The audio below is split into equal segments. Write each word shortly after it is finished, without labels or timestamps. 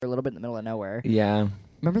a little bit in the middle of nowhere. Yeah.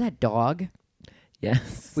 Remember that dog?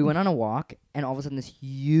 Yes. We went on a walk, and all of a sudden, this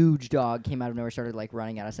huge dog came out of nowhere, started like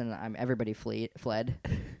running at us, and everybody fled,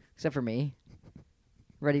 except for me,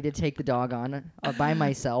 ready to take the dog on by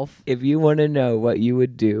myself. If you want to know what you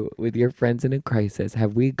would do with your friends in a crisis,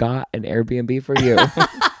 have we got an Airbnb for you?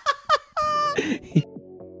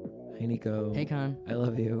 Hey, Nico. Hey, Con. I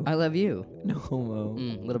love you. I love you. No homo.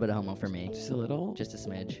 A little bit of homo for me. Just a little? Just a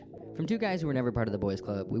smidge. From two guys who were never part of the boys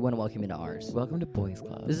club, we want to welcome you to ours. Welcome to Boys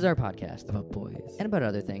Club. This is our podcast. about boys. And about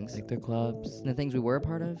other things. Like their clubs. And the things we were a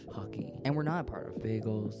part of, Hockey. and we're not a part of.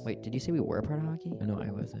 Bagels. Wait, did you say we were a part of hockey? No, I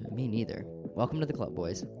wasn't. Me neither. Welcome to the club,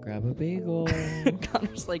 boys. Grab a bagel.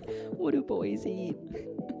 Connor's like, what do boys eat?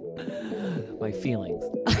 My feelings.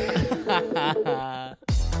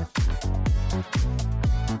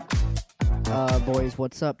 Boys,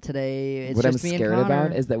 what's up today? It's what I'm just me and scared Connor.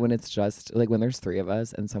 about is that when it's just like when there's three of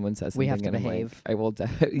us and someone says something, We have to and I'm behave. like, I will.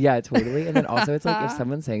 Yeah, totally. And then also it's like if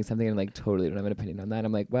someone's saying something and like totally don't have an opinion on that,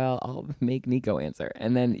 I'm like, well, I'll make Nico answer,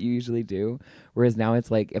 and then you usually do. Whereas now it's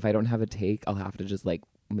like if I don't have a take, I'll have to just like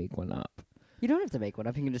make one up. You don't have to make one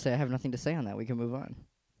up. You can just say, I have nothing to say on that. We can move on.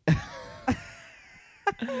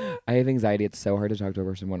 I have anxiety. It's so hard to talk to a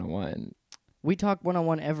person one-on-one. We talk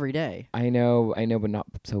one-on-one every day. I know, but not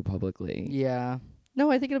so publicly. Yeah.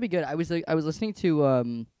 No, I think it'll be good. I was listening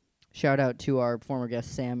to shout out to our former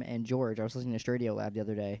guests Sam and George. I was listening to Stradio Lab the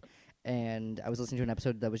other day, and I was listening to an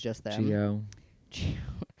episode that was just them. Gio.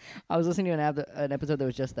 I was listening to an episode that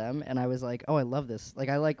was just them, and I was like, oh, I love this. Like,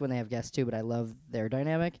 I like when they have guests too, but I love their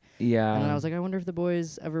dynamic. Yeah. And then I was like, I wonder if the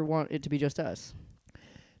boys ever want it to be just us.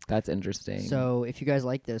 That's interesting. So if you guys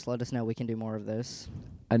like this, let us know. We can do more of this.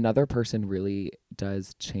 Another person really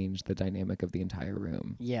does change the dynamic of the entire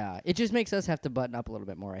room. Yeah, it just makes us have to button up a little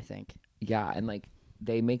bit more, I think. Yeah, and like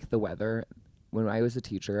they make the weather. When I was a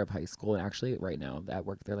teacher of high school, and actually right now at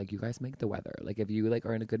work, they're like, you guys make the weather. Like if you like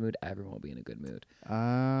are in a good mood, everyone will be in a good mood.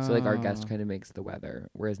 So like our guest kind of makes the weather,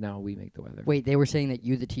 whereas now we make the weather. Wait, they were saying that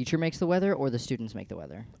you, the teacher, makes the weather, or the students make the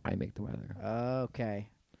weather? I make the weather. Okay.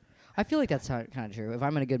 I feel like that's kind of true. If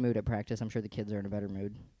I'm in a good mood at practice, I'm sure the kids are in a better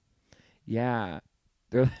mood. Yeah.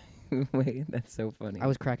 They're wait, that's so funny. I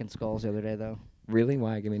was cracking skulls the other day, though. Really?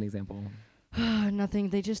 Why? Give me an example. Nothing.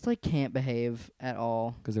 They just, like, can't behave at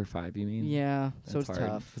all. Because they're 5, you mean? Yeah, so it's hard.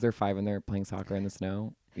 tough. Because they're 5 and they're playing soccer in the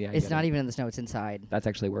snow. Yeah, I It's get not it. even in the snow. It's inside. That's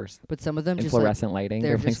actually worse. But some of them In just, like, fluorescent lighting,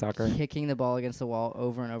 they're playing just soccer. kicking the ball against the wall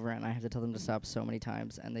over and over, and I have to tell them to stop so many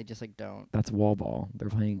times, and they just, like, don't. That's wall ball. They're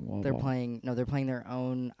playing wall They're ball. they're playing their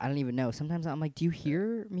own. I don't even know. Sometimes I'm like, do you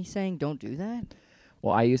hear me saying don't do that?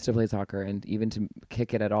 Well, I used to play soccer, and even to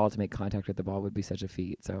kick it at all, to make contact with the ball would be such a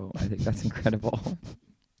feat. So I think that's incredible.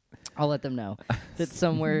 I'll let them know that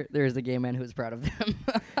somewhere there's a gay man who's proud of them.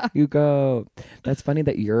 You go. That's funny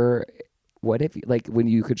that you're. What if like when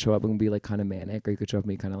you could show up and be like kind of manic, or you could show up and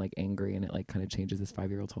be kind of like angry, and it like kind of changes this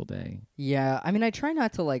 5-year-old's whole day? Yeah, I mean, I try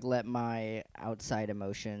not to like let my outside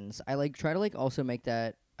emotions. I like try to like also make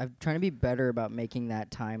that. I'm trying to be better about making that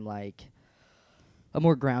time like a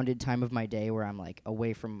more grounded time of my day where I'm like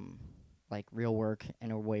away from like real work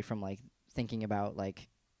and away from like thinking about like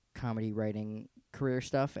comedy writing career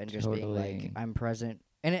stuff and just being like Totally. I'm present.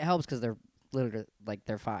 And it helps because they're literally like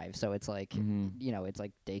they're 5, so it's like Mhm. you know, it's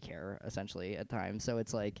like daycare essentially at times. So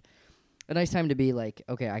it's like a nice time to be like,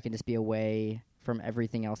 okay, I can just be away from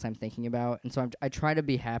everything else I'm thinking about. And so I try to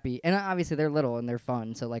be happy. And obviously they're little and they're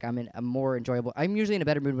fun. So like I'm in a more enjoyable, I'm usually in a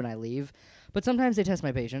better mood when I leave, but sometimes they test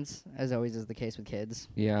my patience, as always is the case with kids.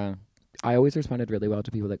 Yeah. I always responded really well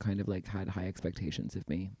to people that kind of like had high expectations of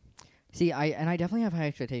me. See, I definitely have high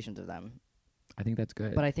expectations of them, I think that's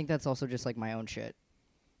good. but I think that's also just like my own shit.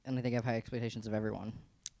 And I think I have high expectations of everyone.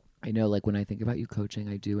 I know, like when I think about you coaching,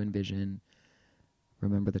 I do envision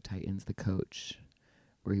Remember the Titans, the coach,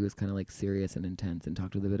 where he was kind of like serious and intense and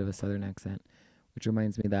talked with a bit of a southern accent, which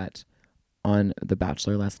reminds me that on The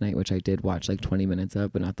Bachelor last night, which I did watch like 20 minutes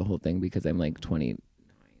of, but not the whole thing because I'm like 29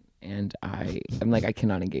 and I'm like, I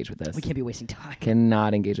cannot engage with this. We can't be wasting time.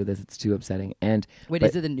 Cannot engage with this. It's too upsetting. And Wait, but-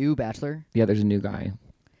 is it the new Bachelor? yeah, there's a new guy.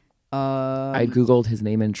 I Googled his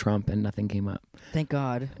name and Trump and nothing came up. Thank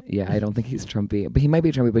God. Yeah, I don't think he's Trumpy. But he might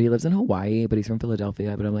be Trumpy, but he lives in Hawaii, but he's from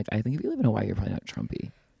Philadelphia. But I'm like, I think if you live in Hawaii, you're probably not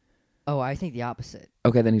Trumpy. Oh, I think the opposite.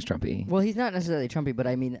 Okay, then he's Trumpy. Well, he's not necessarily Trumpy, but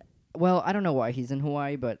I mean, well, I don't know why he's in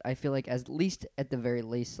Hawaii, but I feel like at the very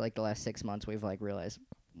least, like the last 6 months, we've like realized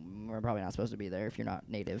we're probably not supposed to be there if you're not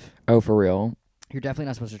native. Oh, for real? You're definitely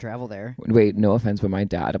not supposed to travel there. Wait, no offense, but my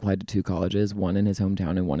dad applied to 2 colleges, one in his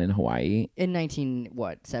hometown and one in Hawaii. In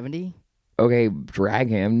 1970? Okay, drag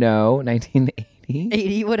him. No, 1980. 80?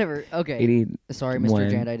 80, whatever. Okay. 80. Sorry, Mr.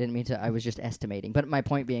 Jand. I didn't mean to. I was just estimating. But my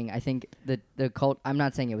point being, I think the cult. I'm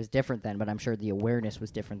not saying it was different then, but I'm sure the awareness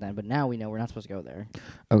was different then. But now we know we're not supposed to go there.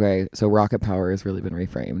 Okay, so Rocket Power has really been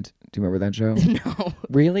reframed. Do you remember that show? No.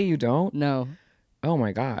 Really? You don't? No. Oh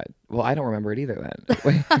my God. Well, I don't remember it either then.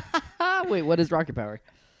 Wait. Wait, what is Rocket Power?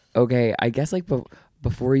 Okay, I guess like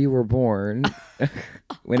before you were born,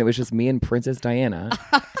 when it was just me and Princess Diana,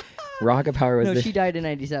 Rocket Power was No, the she died in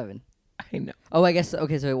 97. I know. Oh, I guess.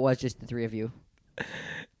 Okay, so it was just the three of you. The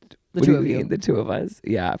What two do of you you. mean? The two of us.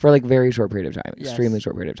 Yeah, for like very short period of time. Yes. Extremely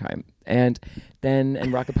short period of time. And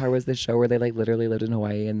Rocket Power was this show where they like literally lived in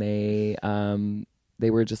Hawaii and they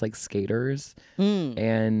were just like skaters. Mm.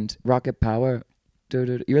 And Rocket Power, you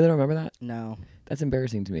really don't remember that? No. That's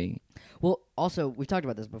embarrassing to me. Well, also, we've talked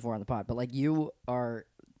about this before on the pod, but like you are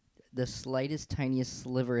the slightest, tiniest,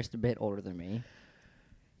 sliverest bit older than me.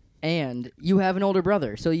 And you have an older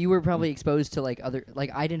brother, so you were probably exposed to like other.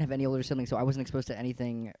 Like I didn't have any older siblings, so I wasn't exposed to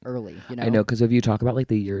anything early. You know. I know, because if you talk about like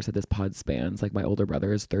the years that this pod spans, like my older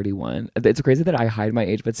brother is 31. It's crazy that I hide my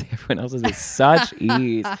age, but say everyone else's with such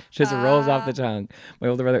ease. Just rolls off the tongue. My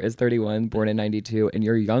older brother is 31, born in 92, and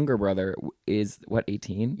your younger brother is what,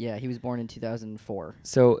 18? Yeah, he was born in 2004.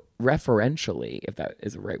 So referentially, if that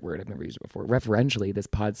is the right word, I've never used it before. Referentially, this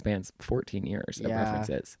pod spans 14 years of Yeah.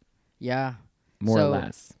 references, Yeah. more So or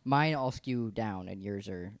less. Mine all skew down, and yours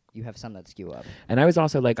are you have some that skew up. And I was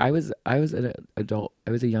also like, I was an adult.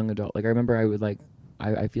 I was a young adult. Like I remember I would like,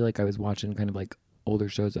 I feel like I was watching kind of like older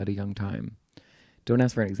shows at a young time. Don't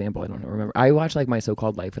ask for an example. I don't know. Remember, I watched like My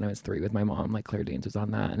So-Called Life when I was 3 with my mom. Like Claire Danes was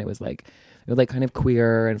on that, and it was like kind of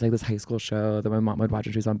queer, and it's like this high school show that my mom would watch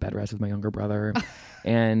when she was on bed rest with my younger brother.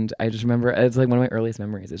 And I just remember it's like one of my earliest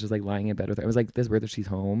memories. It's just like lying in bed with her. It was like this weird that she's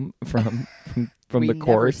home from we the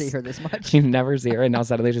course. never see her this much. You never see her, and now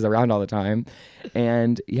suddenly she's around all the time.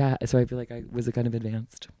 And yeah, so I feel like I was kind of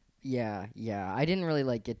advanced. Yeah. I didn't really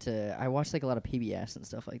like get to. I watched like a lot of PBS and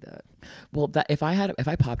stuff like that. Well, that if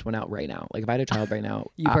I popped one out right now, like if I had a child right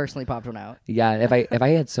now, You personally popped one out. yeah, if I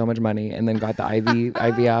had so much money and then got the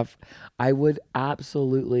IVF, I would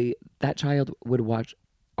absolutely, that child would watch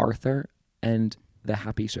Arthur and the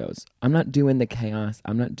Happy shows. I'm not doing the chaos.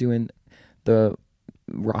 I'm not doing the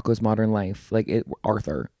Rocco's Modern Life, like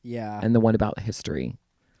Arthur, Yeah. and the one about history.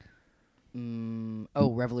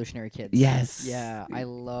 Revolutionary Kids. Yes. Yeah, I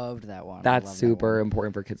loved that one. That's I loved that super one.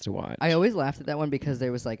 important for kids to watch. I always laughed at that one because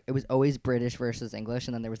there was like it was always British versus English,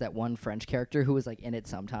 and then there was that one French character who was like in it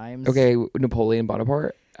sometimes. Okay, Napoleon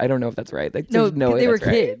Bonaparte. I don't know if that's right. Like, No, there's no way they were that's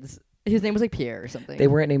right. kids. His name was like Pierre or something. They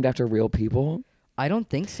weren't named after real people. I don't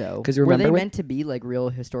think so. 'Cause you were they remember meant to be like real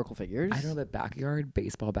historical figures? I don't know, but backyard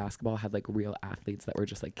baseball, basketball had like real athletes that were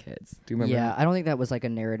just like kids. Do you remember? Yeah, I don't think that was like a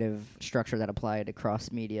narrative structure that applied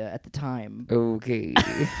across media at the time. Okay.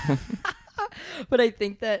 But I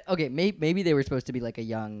think that maybe they were supposed to be like a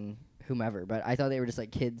young whomever, but I thought they were just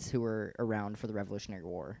like kids who were around for the Revolutionary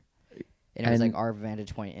War. And it was like And- our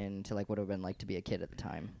vantage point into like what it would have been like to be a kid at the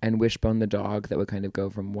time. And Wishbone the dog that would kind of go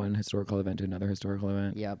from one historical event to another historical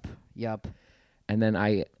event. Yep. And then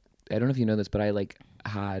I don't know if you know this, but I like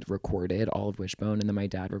had recorded all of Wishbone, and then my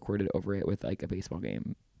dad recorded over it with like a baseball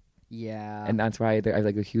game. Yeah. And that's why I have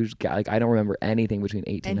like a huge gap. Like I don't remember anything between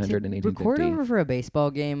 1800 and, to record 1850. over for a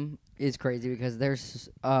baseball game is crazy because there's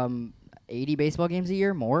 80 baseball games a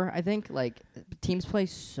year, more, I think. Like teams play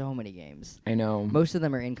so many games. I know. Most of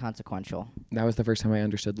them are inconsequential. That was the first time I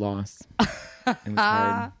understood loss. It was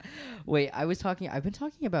hard. Wait, I've been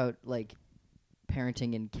talking about like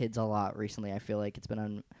parenting and kids a lot recently. I feel like it's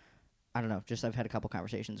been I don't know, just I've had a couple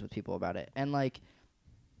conversations with people about it. And like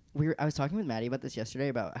I was talking with Maddie about this yesterday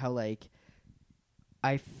about how like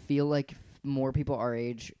I feel like more people our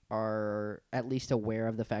age are at least aware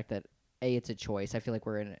of the fact that it's a choice. I feel like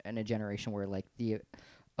we're in a generation where like the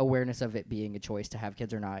awareness of it being a choice to have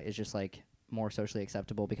kids or not is just like more socially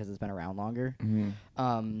acceptable because it's been around longer. Mhm.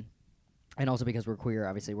 And also because we're queer,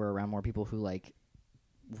 obviously we're around more people who like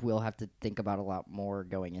will have to think about a lot more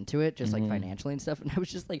going into it, just like financially and stuff. And I was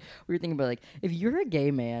just like, we were thinking about like, if you're a gay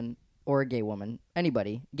man or a gay woman,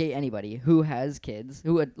 anybody who has kids,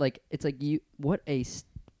 who would like, it's like what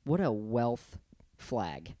a wealth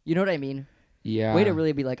flag. You know what I mean? Yeah. Way to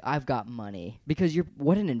really be like, I've got money, because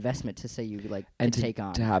what an investment to say you like and to take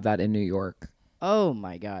on. to have that in New York, Oh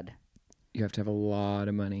my God. you have to have a lot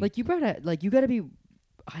of money. Like you gotta be,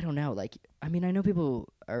 I don't know. Like, I mean, I know people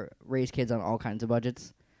raise kids on all kinds of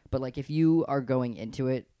budgets, but like if you are going into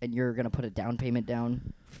it and you're gonna put a down payment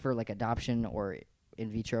down for like adoption or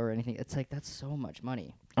in vitro or anything, it's like that's so much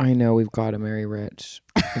money. I know, we've got to marry rich.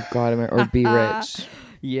 We've got to marry or be rich.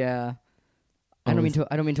 Yeah. I don't mean always-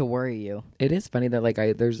 to. I don't mean to worry you. It is funny that like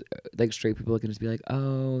there's like straight people can just be like,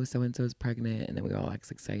 oh, so and so's pregnant, and then we all act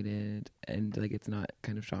excited, and like it's not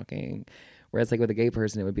kind of shocking. Whereas like with a gay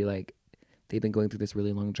person, it would be like they've been going through this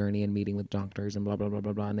really long journey and meeting with doctors and blah blah blah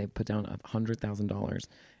blah blah, and they've put down $100,000.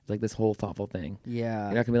 It's like this whole thoughtful thing. Yeah.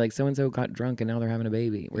 You're not gonna be like so and so got drunk and now they're having a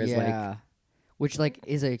baby. Whereas like which like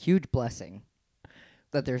is a huge blessing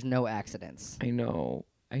that there's no accidents. I know,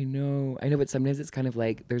 but sometimes it's kind of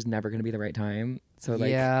like there's never gonna be the right time. So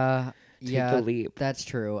like take the leap. That's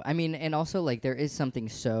true. I mean, and also like there is something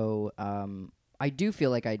so I do feel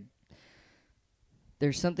like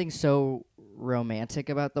there's something so romantic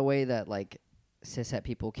about the way that like cishet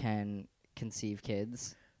people can conceive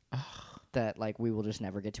kids that like we will just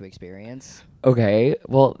never get to experience. Okay,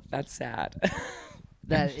 well that's sad.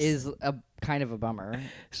 That is a kind of a bummer.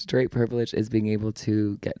 Straight privilege is being able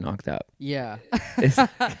to get knocked up. Yeah. Is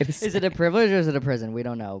Is it a privilege or is it a prison? We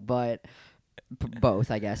don't know, but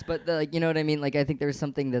both, I guess. But like, you know what I mean? Like, I think there's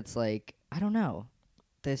something that's like, I don't know.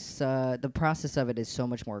 This the process of it is so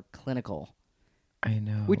much more clinical, I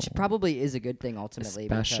know. which probably is a good thing ultimately.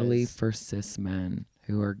 Especially because for cis men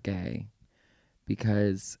who are gay,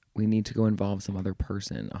 because we need to go involve some other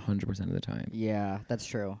person 100% of the time. yeah, that's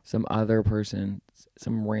true. Some other person,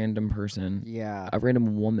 some random person, Yeah. a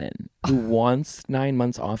random woman who wants 9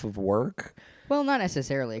 months off of work, Well, not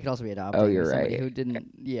necessarily. It could also be adopted. Oh, you're somebody right. Who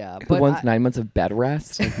didn't? Yeah. who But wants 9 months of bed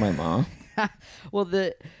rest, like my mom. well,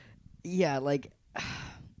 like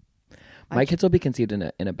My kids will be conceived in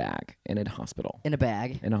a bag in a hospital. in a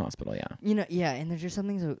bag. In a hospital, yeah. You know, yeah, and there's just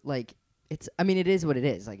something so like it's. I mean, it is what it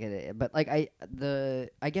is. Like, but like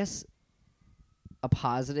I guess a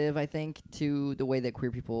positive I think to the way that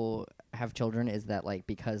queer people have children is that like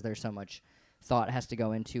because there's so much thought has to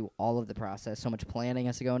go into all of the process, so much planning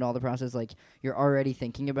has to go into all the process. Like you're already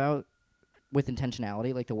thinking about with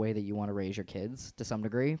intentionality, like the way that you want to raise your kids to some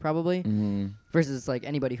degree, probably. Mm-hmm. Versus like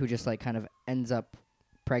anybody who just like kind of ends up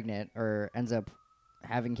pregnant or ends up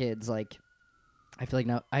having kids. Like I feel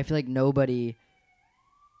like nobody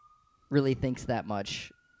really thinks that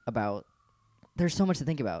much about. There's so much to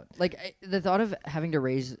think about. Like the thought of having to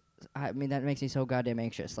raise. I mean, that makes me so goddamn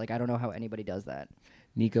anxious. Like I don't know how anybody does that.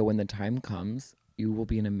 Nico, when the time comes, you will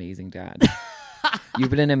be an amazing dad. You've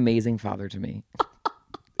been an amazing father to me.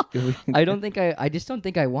 I just don't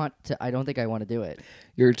think I want to. I don't think I want to do it.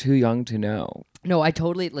 You're too young to know. No, I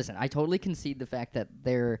totally concede the fact that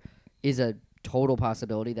there is a total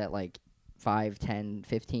possibility that like 5, 10,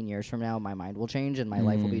 15 years from now my mind will change and my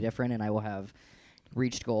life will be different and I will have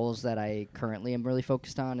reached goals that I currently am really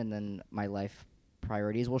focused on and then my life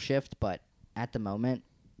priorities will shift, but at the moment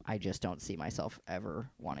I just don't see myself ever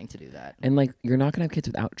wanting to do that. And like, you're not gonna have kids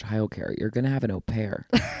without childcare. You're gonna have an au pair,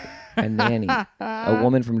 a nanny, a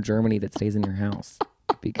woman from Germany that stays in your house.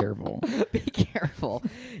 Be careful. Be careful.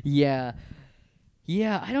 Yeah.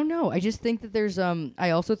 Yeah, I don't know. I just think that there's I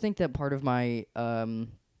also think that part of my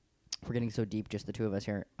we're getting so deep, just the two of us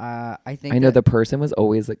here. I think I know that the person was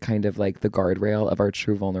always like kind of like the guardrail of our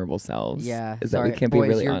true vulnerable selves. yeah, is sorry, that we can't boys, be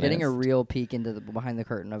really you're honest. getting a real peek into the behind the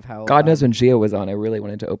curtain of how God knows when Gio was on, I really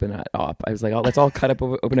wanted to open that up. I was like, oh, let's all cut up,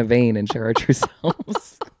 open a vein, and share our true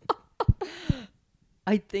selves.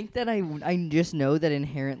 I think that I just know that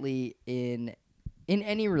inherently in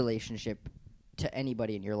any relationship to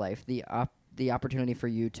anybody in your life, the opportunity for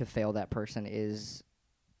you to fail that person is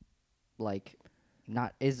like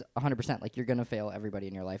is 100%. Like you're gonna fail everybody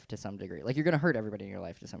in your life to some degree. Like you're gonna hurt everybody in your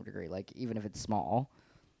life to some degree. Like even if it's small,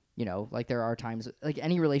 you know. Like there are times, like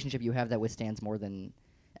any relationship you have that withstands more than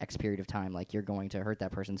X period of time, like you're going to hurt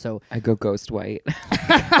that person. So I go ghost white.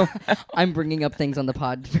 I'm bringing up things on the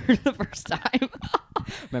pod for the first time.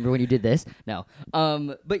 Remember when you did this? No.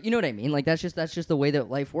 But you know what I mean? Like that's just the way that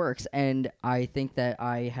life works. And I think that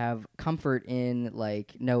I have comfort in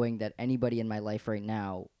like knowing that anybody in my life right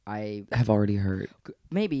now, I have already hurt.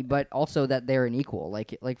 maybe, but also that they're an equal.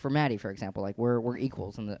 Like for Maddie, for example, like we're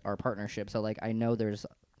equals in our partnership. So like I know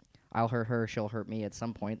I'll hurt her, she'll hurt me at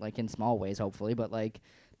some point, like in small ways, hopefully. But like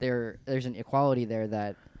there's an equality there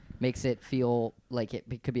that makes it feel like it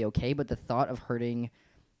could be okay. But the thought of hurting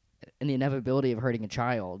and the inevitability of hurting a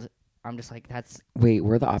child, I'm just like, that's Wait,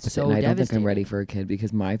 we're the opposite, so and I don't think I'm devastating. ready for a kid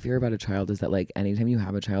because my fear about a child is that like anytime you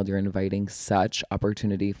have a child, you're inviting such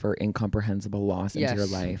opportunity for incomprehensible loss into your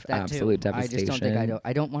life, that absolute too. devastation. I just don't think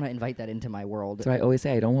I don't want to invite that into my world. So I always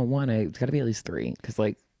say I don't want one. It's got to be at least 3 because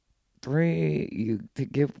like 3, you to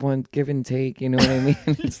give one, give and take. You know what I mean?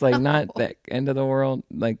 It's like not the end of the world.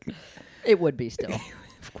 Like It would be still.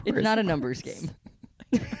 of course, It's not a numbers game.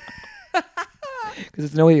 because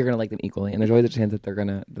there's no way you're gonna like them equally, and there's always a chance that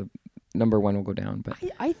the number one will go down. But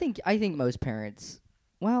I think most parents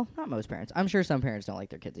Well, not most parents. I'm sure some parents don't like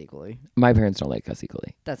their kids equally. My parents don't like us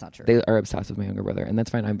equally. That's not true. They are obsessed with my younger brother, and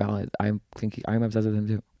that's fine. I'm valid. I'm obsessed with him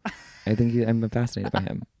too. I think I'm fascinated by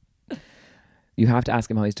him. You have to ask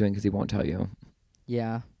him how he's doing because he won't tell you.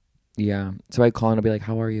 Yeah. Yeah. So I call and I'll be like,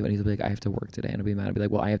 "How are you?" And he'll be like, "I have to work today." And I'll be mad. I'll be like,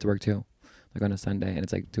 "Well, I have to work too." Like on a Sunday, and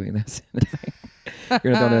it's like doing this. And it's like,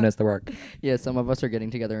 you're not the only one who has to work. Yeah, some of us are getting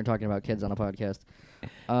together and talking about kids on a podcast.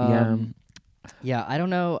 Yeah. Yeah, I don't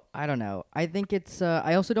know. I think it's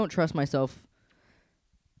I also don't trust myself.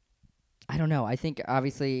 I don't know. I think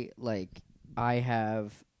obviously like I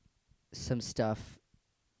have some stuff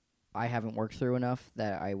I haven't worked through enough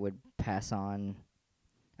that I would pass on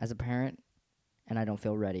as a parent, and I don't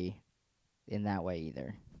feel ready in that way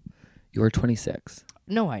either. You're 26.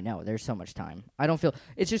 No, I know. There's so much time. I don't feel.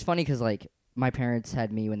 It's just funny because like my parents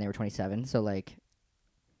had me when they were 27, so like,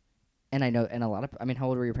 and I know, and a lot of. I mean, how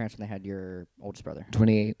old were your parents when they had your oldest brother?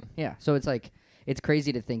 28. Yeah, so it's like it's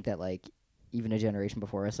crazy to think that like even a generation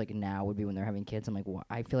before us, like now would be when they're having kids. I'm like,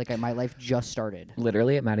 I feel like my life just started.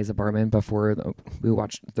 Literally at Maddie's apartment before we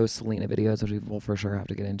watched those Selena videos, which we will for sure have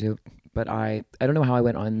to get into. But I don't know how I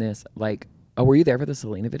went on this. Like, oh, were you there for the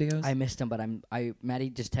Selena videos? I missed them, but Maddie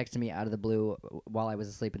just texted me out of the blue while I was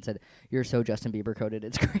asleep and said, "You're so Justin Bieber coded.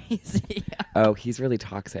 It's crazy." Oh, he's really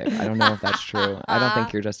toxic. I don't know if that's true. I don't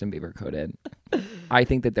think you're Justin Bieber coded. I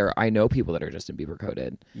think that I know people that are Justin Bieber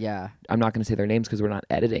coded. Yeah, I'm not going to say their names because we're not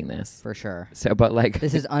editing this. for sure. So, but like,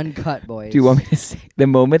 This is uncut, boys. do you want me to say the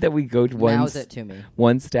moment that we go to Now's it to me.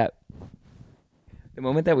 one step? The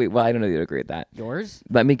moment that well, I don't know if you'd agree with that. Yours?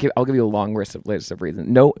 I'll give you a long list of reasons.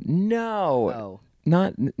 No, Oh.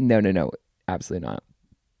 no, absolutely not.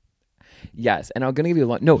 Yes, and I'm gonna give you a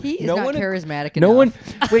long. No, He is no not one, charismatic no enough.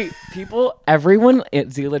 one. Wait, everyone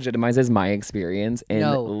delegitimizes my experience.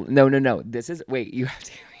 No. No. This is you have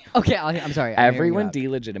to. Okay, I'm sorry. I'm hearing you Everyone out.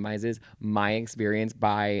 delegitimizes my experience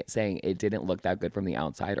by saying it didn't look that good from the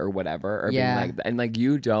outside or whatever, or Yeah. being like, and like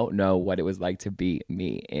you don't know what it was like to be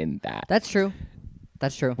me in that. That's true.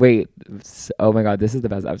 That's true. Wait, oh my God, this is the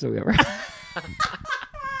best episode we ever.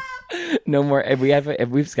 No more. If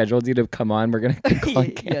we've scheduled you to come on, we're gonna call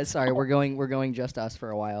and Yeah, sorry. We're going just us for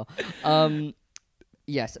a while.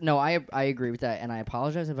 Yes. No, I agree with that, and I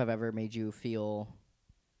apologize if I've ever made you feel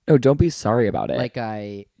No, don't be sorry about it. like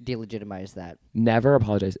I delegitimized that. Never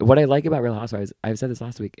apologize. What I like about Real Housewives, I've said this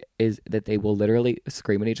last week, is that they will literally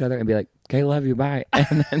scream at each other and be like, "Okay, love you, bye."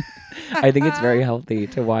 And then I think it's very healthy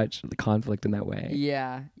to watch the conflict in that way.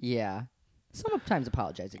 Yeah. Sometimes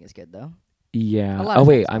apologizing is good, though. Yeah. A lot Oh of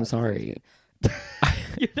wait, times I'm apologizing is sorry.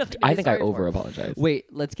 You're nothing to I be think I sorry for. over apologize. Wait,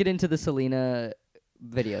 let's get into the Selena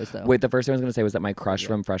videos, though. Wait, the first thing I was going to say was that my crush Yeah.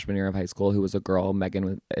 from freshman year of high school, who was a girl, Megan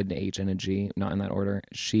with an H and a G, not in that order,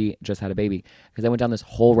 she just had a baby. Because I went down this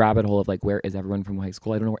whole rabbit hole of like, where is everyone from high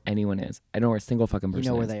school? I don't know where anyone is. I don't know where a single fucking You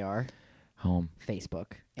person know where is. they are? Home. Facebook.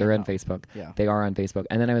 They're And on Facebook. Yeah. They are on Facebook.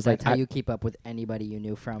 And then I was That's like, how you keep up with anybody you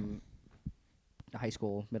knew from high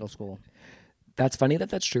school, middle school. that's funny that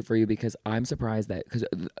that's true for you, because I'm surprised that, because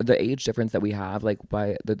the age difference that we have, like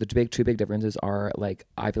by the two big differences are like,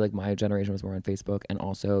 I feel like my generation was more on Facebook, and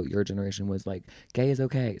also your generation was like, gay is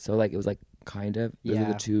okay. So like, it was like kind of, those are Yeah.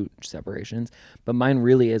 the two separations, but mine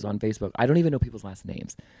really is on Facebook. I don't even know people's last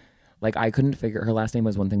names. Like I couldn't figure, her last name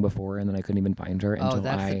was one thing before, and then I couldn't even find her until Oh,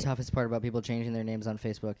 that's the toughest part about people changing their names on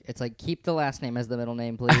Facebook. It's like, keep the last name as the middle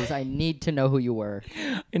name, please. I need to know who you were.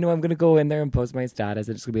 You know, I'm going to go in there and post my status.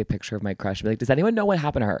 It's going to be a picture of my crush. Be like, does anyone know what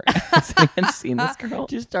happened to her? Has anyone seen this girl?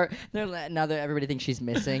 Just start. Now that everybody thinks she's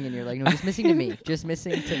missing, and you're like, no, just missing to me. Just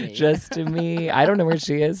missing to me. Just to me. I don't know where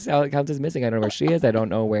she is. How it counts as missing. I don't know where she is. I don't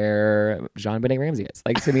know where Jean-Benet Ramsey is.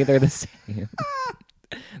 Like, to me, they're the same.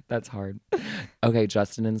 That's hard. Okay,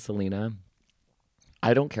 Justin and Selena.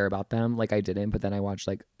 I don't care about them. Like, I didn't, but then I watched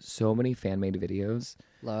like so many fan-made videos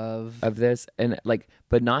Love. of this, and like,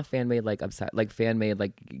 but not fan-made like upset, like fan-made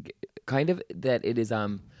like kind of that it is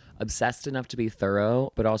obsessed enough to be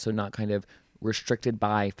thorough, but also not kind of restricted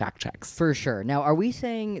by fact checks. For sure. Now, are we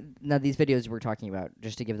saying now these videos we're talking about,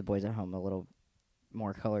 just to give the boys at home a little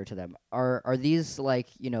more color to them, are these like,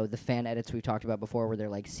 you know, the fan edits we've talked about before, where they're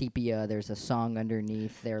like sepia, there's a song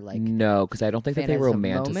underneath, they're like No, because I don't think that they fan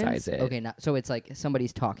edits of romanticize moments? it. Okay, so it's like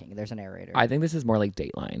somebody's talking. There's a narrator. I think this is more like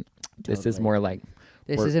Dateline. This is Totally. more like,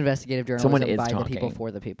 This we're- is investigative someone journalism is by the people talking. for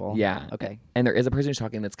the people. yeah. Okay. And there is a person who's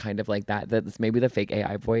talking that's kind of like that. That's maybe the fake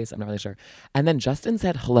AI voice. I'm not really sure. And then Justin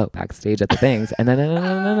said hello backstage at the things, and then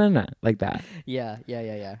no, like that. Yeah.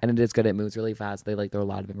 And it is good. It moves really fast. They like throw a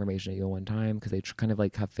lot of information at you at one time, because they kind of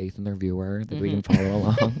like have faith in their viewer that we can follow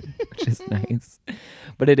along, which is nice.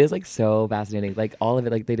 But it is like so fascinating. Like all of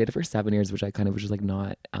it, like they did it for 7 years, which I kind of was just like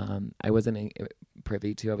not. I wasn't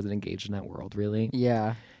privy to. I wasn't engaged in that world really.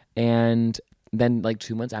 Yeah. And then like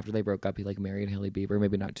 2 months after they broke up, he like married Hailey Bieber.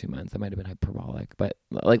 Maybe not 2 months. That might have been hyperbolic, but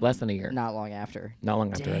like less than a year. Not long after. Not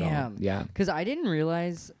long after at all. Damn. Yeah. Because I didn't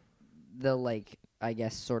realize the like, I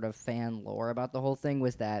guess, sort of fan lore about the whole thing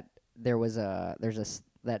was that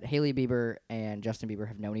that Hailey Bieber and Justin Bieber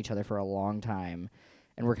have known each other for a long time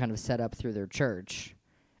and were kind of set up through their church,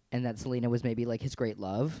 and that Selena was maybe like his great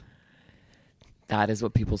love. That is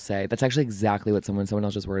what people say. That's actually exactly what someone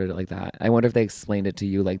else just worded it like that. I wonder if they explained it to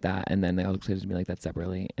you like that, and then they all explained it to me like that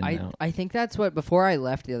separately. And I think that's what, before I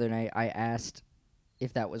left the other night, I asked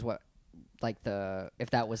if that was what, like if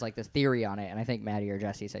that was like the theory on it, and I think Maddie or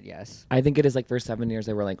Jesse said yes. I think it is like for 7 years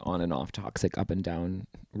they were like on and off toxic, up and down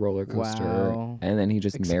roller coaster. Wow. And then he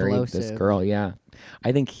just married this Explosive. girl. Yeah.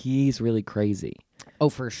 I think he's really crazy. Oh,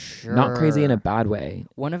 for sure. Not crazy in a bad way.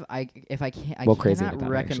 One of I Crazy in a cannot bad way,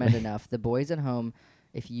 recommend actually. enough. The boys at home,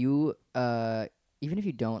 if you even if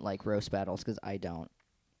you don't like roast battles, because I don't,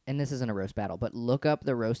 and this isn't a roast battle, but look up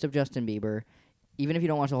the roast of Justin Bieber. Even if you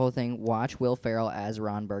don't watch the whole thing, watch Will Ferrell as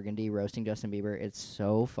Ron Burgundy roasting Justin Bieber. It's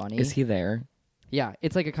so funny. Is he there? Yeah,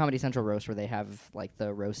 it's like a Comedy Central roast where they have like the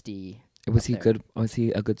roasty. Was up he there. good? Was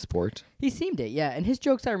he a good sport? He seemed it, yeah. And his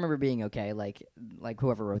jokes I remember being okay, like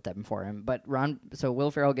whoever wrote them for him. But so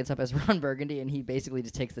Will Ferrell gets up as Ron Burgundy, and he basically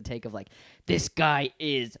just takes the take of like, this guy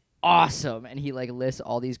is awesome, and he like lists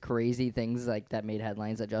all these crazy things like that made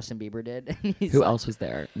headlines that Justin Bieber did. And he's Who like, else was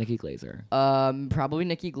there? Nikki Glazer. Probably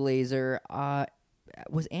Nikki Glazer.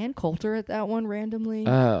 Was Ann Coulter at that one randomly?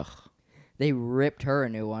 Ugh. They ripped her a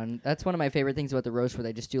new one. That's one of my favorite things about the roast, where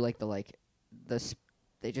they just do like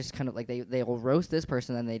they just kind of like they'll roast this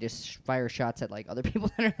person, and they just fire shots at like other people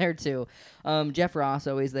that are there too. Jeff Ross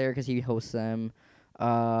always there because he hosts them.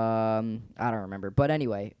 I don't remember, but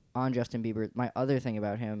anyway, on Justin Bieber, my other thing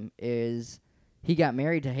about him is he got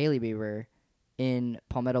married to Hailey Bieber in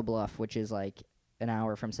Palmetto Bluff, which is like an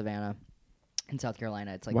hour from Savannah in South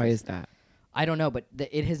Carolina. It's like Why is that? I don't know, but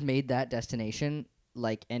it has made that destination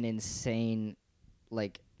like an insane,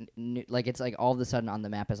 like like it's like all of a sudden on the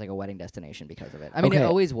map as like a wedding destination because of it. I mean, Okay. it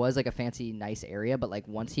always was like a fancy, nice area, but like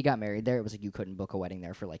once he got married there, it was like you couldn't book a wedding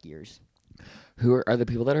there for like years. Who are the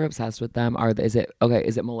people that are obsessed with them? Is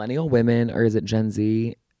it millennial women, or is it Gen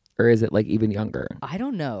Z, or is it like even younger? I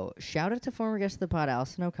don't know. Shout out to former guest of the pod,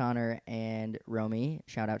 Allison O'Connor and Romy.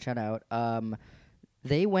 Shout out.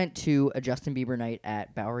 They went to a Justin Bieber night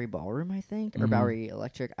at Bowery Ballroom, I think, or Mhm. Bowery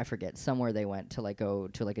Electric. I forget. Somewhere they went to like go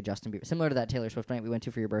to like a Justin Bieber, similar to that Taylor Swift night we went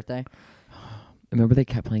to for your birthday. Remember they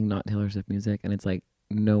kept playing not Taylor Swift music, and it's like,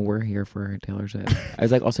 no, we're here for Taylor Swift. I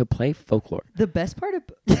was like, also play folklore. The best part of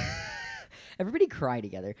everybody cried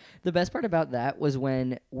together. The best part about that was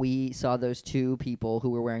when we saw those two people who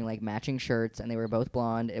were wearing like matching shirts, and they were both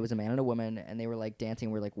blonde. It was a man and a woman, and they were like dancing.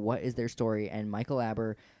 We're like, what is their story? And Michael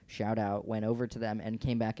Aber, shout out, went over to them and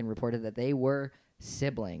came back and reported that they were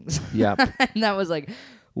siblings. Yep. And that was like,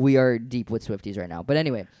 we are deep with Swifties right now. But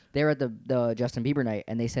anyway, they were at the Justin Bieber night,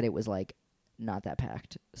 and they said it was like not that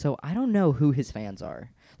packed. So I don't know who his fans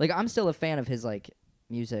are. Like, I'm still a fan of his like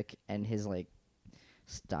music and his like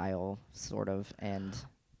style, sort of, and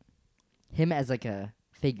him as like a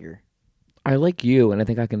figure. I like you, and I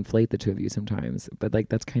think I conflate the two of you sometimes, but like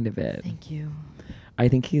that's kind of it. Thank you. I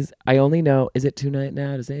think I only know, is it Tonight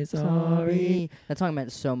Now to say sorry? That song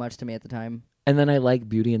meant so much to me at the time. And then I like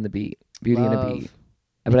Beauty and the Beat. Beauty and a Love. Beat.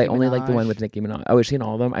 But I Nicki only like the one Minaj. with Nicki Minaj. Oh, is she in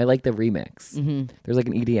all of them? I like the remix. Mm-hmm. There's like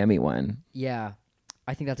an EDM-y one. Yeah,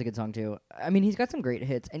 I think that's a good song too. I mean, he's got some great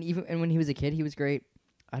hits, and when he was a kid, he was great.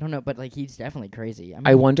 I don't know, but like he's definitely crazy. I mean,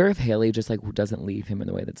 I wonder if Hailey just like doesn't leave him in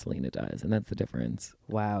the way that Selena does, and that's the difference.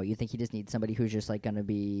 wow, you think he just needs somebody who's just like gonna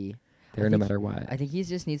be There no matter what. I think he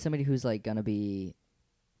just needs somebody who's like gonna be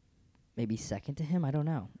maybe second to him. I don't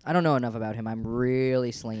know. I don't know enough about him. I'm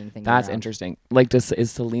really slinging things. That's around. interesting. Like,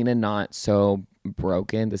 is Selena not so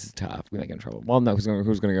broken? This is tough. We might get in trouble. Well, no,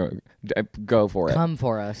 who's gonna go for it? Come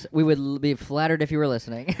for us. We would be flattered if you were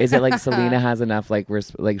listening. Is it like Selena has enough like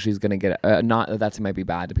like she's gonna get not that might be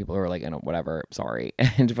bad to people who are like, whatever, sorry,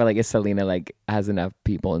 and but like is Selena like has enough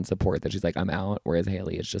people and support that she's like, I'm out, whereas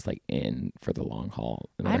Hailey is just like in for the long haul,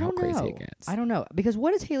 no I matter how don't crazy know. it gets. I don't know, because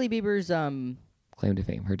what is Hailey Bieber's Claim to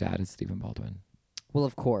fame, her dad is Stephen Baldwin. well,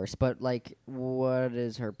 of course, but like what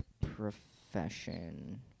is her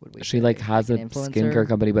profession? Would we She say? like has a an influencer? skincare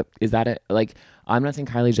company, but is that it? Like, I'm not saying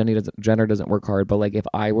Kylie Jenner doesn't work hard, but like if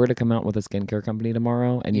I were to come out with a skincare company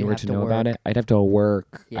tomorrow and you You'd were have to to know about work. it, I'd have to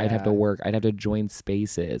work. I'd have to Yeah. work. I'd have to join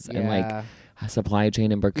spaces and like supply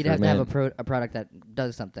chain and You'd procurement. have to have a product that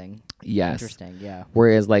does something Yes. interesting. Yeah.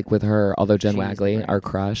 Whereas like with her, although Jen She's the Wagley, brand. our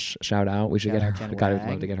crush, shout out, we should Shout get out her. Jen God, I'd love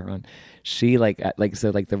Wag. to get her on. She like so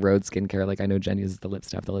like the Rhode skincare. Like I know Jen uses the lip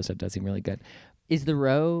stuff. The lip stuff does seem really good. Is the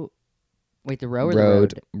row? Wait, the row or the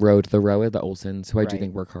road? The row of the Olsons, who I do Right.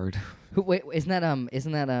 think work hard. Who? Wait, isn't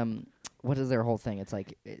that what is their whole thing? It's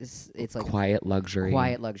like Quiet luxury.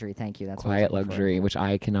 quiet luxury. Thank you. That's what I was Quiet looking for. luxury, which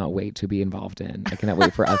I cannot wait to be involved in. I cannot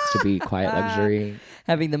wait for us to be quiet luxury.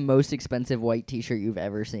 Having the most expensive white T-shirt you've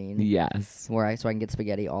ever seen. Yes. So I can get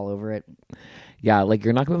spaghetti all over it. Yeah, like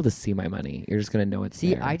you're not gonna be able to see my money. You're just gonna know it's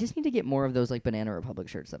See, there. I just need to get more of those like Banana Republic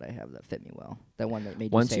shirts that I have that fit me well. That one that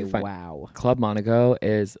made Once you you say find- wow Club Monaco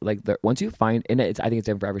is like once you find, and I think it's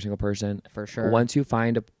different for every single person. for sure. Once you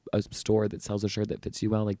find a store that sells a shirt that fits you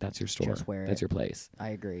well, like that's your store. Just wear That's it. your place. I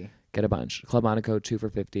agree. Get a bunch. Club Monaco 2 for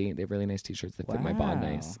 $50. They have really nice T-shirts that fit my bod Wow.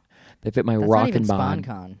 nice. They fit my That's rock not even and bod.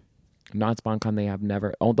 SpawnCon. Not SpawnCon. They have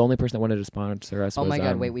never. Oh, the only person that wanted to sponsor us. Oh was, my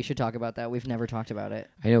god! Wait, we should talk about that. We've never talked about it.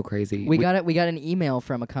 I know, crazy. We got it. We got an email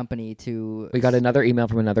from a company to We got another email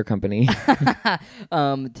from another company.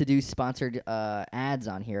 to do sponsored ads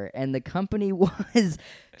on here, and the company was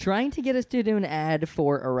trying to get us to do an ad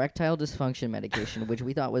for erectile dysfunction medication, which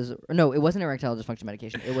we thought was no, it wasn't erectile dysfunction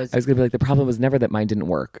medication. It was I was gonna be like, the problem was never that mine didn't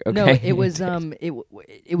work. Okay. no, it was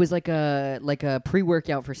it was like a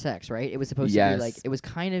pre-workout for sex, right? It was supposed to Yes. be like it was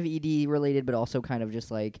kind of ED related, but also kind of just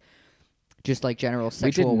like general we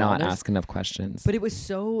sexual did not wellness. ask enough questions. But it was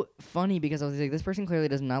so funny because I was like, this person clearly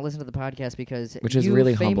does not listen to the podcast because Which is you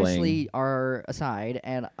really famously humbling. are aside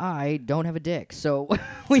and I don't have a dick. So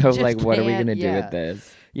we so just like, what are we can't- gonna do yeah. with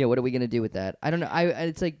this? Yeah, what are we gonna do with that? I don't know.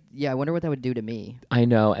 It's like, yeah, I wonder what that would do to me. I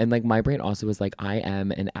know, and like my brain also was like, I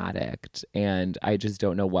am an addict, and I just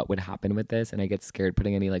don't know what would happen with this, and I get scared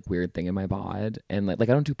putting any like weird thing in my bod, and like I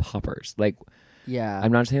don't do poppers. Like Yeah.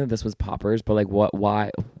 I'm not saying that this was poppers, but like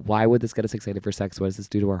why would this get us excited for sex? What does this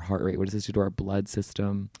do to our heart rate? What does this do to our blood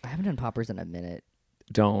system? I haven't done poppers in a minute.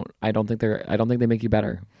 I don't think they make you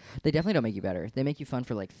better. They definitely don't make you better. They make you fun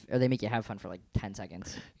for like, or they make you have fun for like 10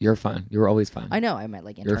 seconds. You're fun. You're always fun. I know. I meant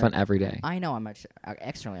like You're fun every day. I know. I'm much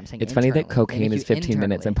externally. I'm saying It's funny that internally. They cocaine make is you 15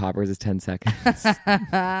 minutes and internally. poppers is 10 seconds.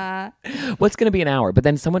 What's going to be an hour? But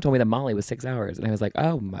then someone told me that Molly was 6 hours. And I was like,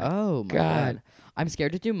 oh my. Oh my God. god. I'm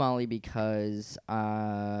scared to do Molly because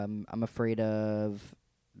I'm afraid of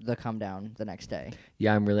the come down the next day.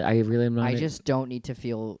 Yeah, I really am not. I just don't need to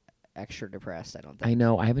feel extra depressed, I don't think. I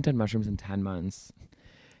know. I haven't done mushrooms in 10 months.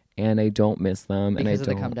 And I don't miss them. Because and I of the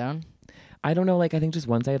don't. come down? I don't know. Like, I think just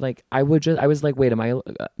once I was like, wait, am I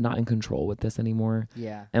not in control with this anymore?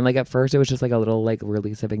 Yeah. And like at first it was just like a little like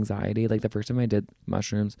release of anxiety. Like the first time I did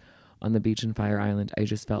mushrooms on the beach in Fire Island, I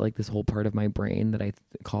just felt like this whole part of my brain that I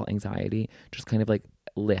call anxiety just kind of like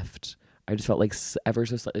lift. I just felt like ever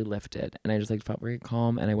so slightly lifted, and I just like felt very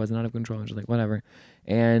calm, and I wasn't out of control. I was just like whatever.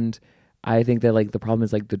 And I think that like the problem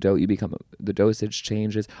is like the dosage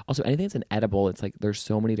changes. Also, anything that's an edible, it's like there's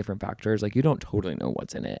so many different factors. Like you don't totally know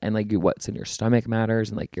what's in it, and like what's in your stomach matters,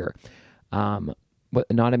 and like your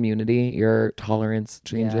not immunity, your tolerance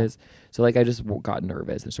changes. So like I just got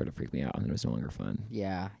nervous and started freaking me out, and it was no longer fun.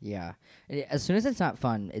 Yeah, yeah. As soon as it's not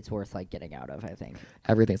fun, it's worth like getting out of, I think.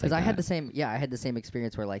 Everything's like Because that. I had the same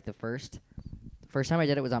experience where like the first time I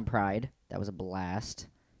did it was on Pride. That was a blast.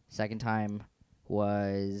 Second time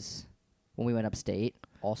was when we went upstate.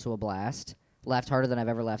 Also a blast. Laughed harder than I've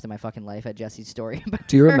ever laughed in my fucking life at Jesse's story.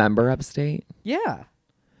 Do you remember Upstate? Yeah.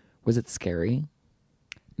 Was it scary?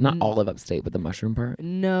 Not all of Upstate, but the mushroom part.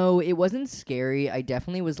 No, it wasn't scary. I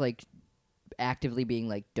definitely was like actively being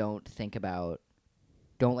like, don't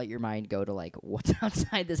let your mind go to like what's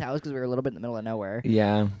outside this house because we were a little bit in the middle of nowhere.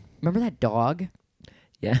 Yeah. Remember that dog?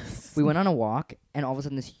 Yes. We went on a walk, and all of a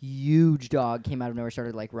sudden, this huge dog came out of nowhere,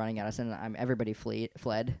 started like running at us, and everybody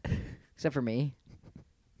fled, except for me,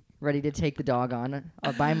 ready to take the dog on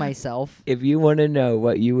by myself. If you want to know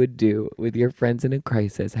what you would do with your friends in a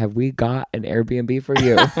crisis, have we got an Airbnb for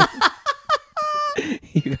you?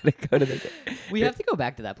 You gotta go to this. We have to go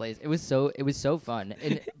back to that place. It was so fun,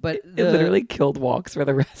 but It literally killed walks for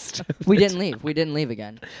the rest. Of we the didn't leave. We didn't leave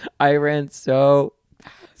again. I ran so.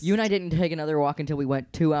 You and I didn't take another walk until we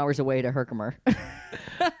went 2 hours away to Herkimer.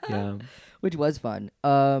 Yeah. Which was fun.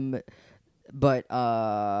 But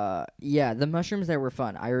yeah, the mushrooms there were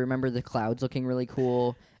fun. I remember the clouds looking really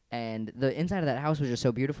cool, and the inside of that house was just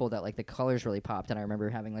so beautiful that like the colors really popped, and I remember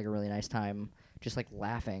having like a really nice time just like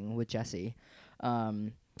laughing with Jesse.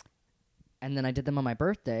 And then I did them on my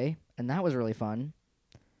birthday, and that was really fun.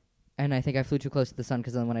 And I think I flew too close to the sun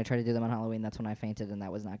because then when I tried to do them on Halloween, that's when I fainted, and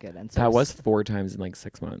that was not good. And so That was 4 times in like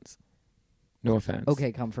 6 months. No offense.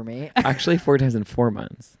 okay. Come for me. Actually, 4 times in 4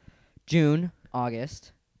 months. June,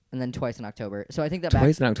 August, and then twice in October. So I think that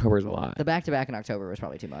Twice in October is a lot. the back-to-back in October was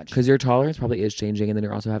probably too much. Because your tolerance probably is changing, and then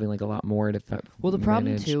you're also having like a lot more to Well, the problem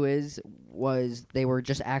manage. too was they were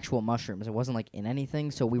just actual mushrooms. It wasn't like in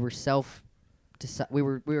anything, so we were we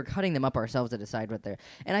were cutting them up ourselves to decide what they're.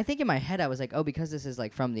 And I think in my head I was like, oh, because this is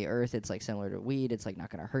like from the earth, it's like similar to weed. It's like not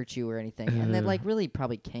gonna hurt you or anything. And that like really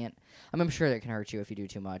probably can't. I'm sure that it can hurt you if you do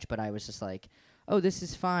too much. But I was just like, oh, this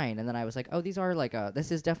is fine. And then I was like, oh, these are like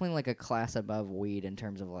this is definitely like a class above weed in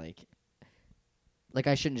terms of like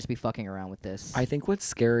I shouldn't just be fucking around with this. I think what's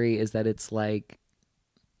scary is that it's like,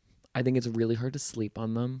 I think it's really hard to sleep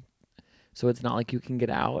on them. So it's not like you can get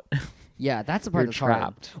out. Yeah, that's the part You're that's hard.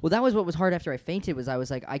 trapped. Well, that was what was hard after I fainted. Was I was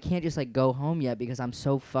like, I can't just like go home yet because I'm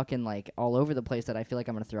so fucking like all over the place that I feel like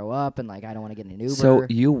I'm gonna throw up and like I don't want to get in an Uber. So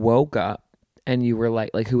you woke up and you were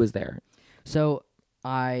like who was there? So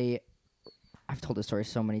I've told this story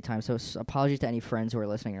so many times. So apologies to any friends who are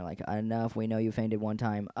listening. Are like, enough. We know you fainted one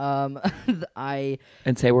time. And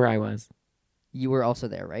say where I was. You were also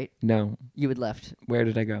there, right? No. You had left. Where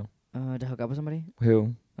did I go? To hook up with somebody.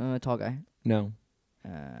 Who? Tall guy. No.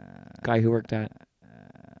 Guy who worked at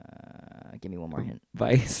Give me one more hint.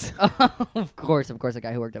 Vice. Of course, a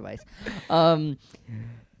guy who worked at Vice. I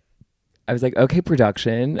was like, okay,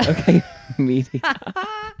 production. Okay, media.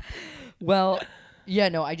 Well, yeah,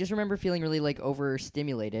 no, I just remember feeling really like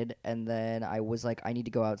overstimulated, and then I was like, I need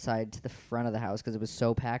to go outside to the front of the house because it was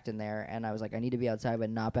so packed in there, and I was like, I need to be outside, but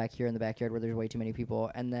not back here in the backyard where there's way too many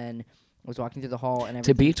people. And then I was walking through the hall, and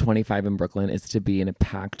To be 25 in Brooklyn is to be in a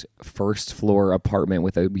packed first floor apartment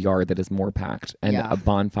with a yard that is more packed and Yeah. a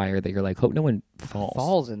bonfire that you're like, hope no one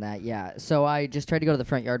falls. in that, yeah. So I just tried to go to the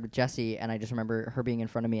front yard with Jessie, and I just remember her being in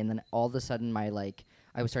front of me, and then all of a sudden I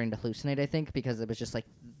was starting to hallucinate, I think, because it was just like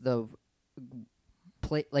the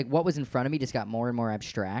what was in front of me just got more and more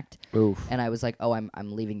abstract. Oof. And I was like, oh, I'm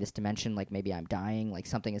leaving this dimension, like maybe I'm dying, like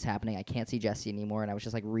something is happening, I can't see Jessie anymore. And I was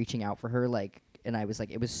just like reaching out for her, like, and I was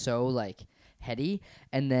like, it was so like heady.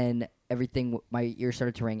 And then everything, my ears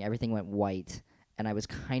started to ring, everything went white, and I was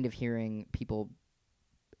kind of hearing people.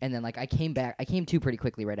 And then like I came to pretty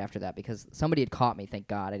quickly right after that because somebody had caught me, thank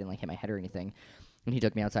God. I didn't like hit my head or anything. And he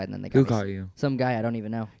took me outside, and then they got Who me. caught you? Some guy I don't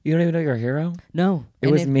even know. You don't even know you're a hero? No. It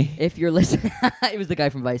And was me. If you're listening, it was the guy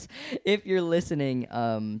from Vice. If you're listening,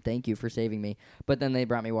 thank you for saving me. But then they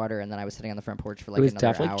brought me water, and then I was sitting on the front porch for like It was another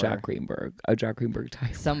definitely hour. Jack Greenberg, a Jack Greenberg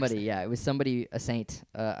type. Somebody, yeah, it was somebody, a saint,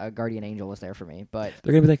 a guardian angel was there for me. But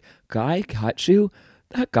They're going to be like, guy caught you?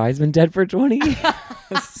 That guy's been dead for 20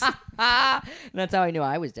 years. and that's how I knew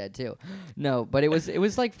I was dead too. No, but it was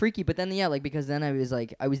like freaky. But then because then I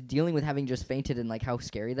was dealing with having just fainted and like how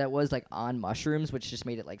scary that was, like on mushrooms, which just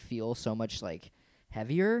made it like feel so much like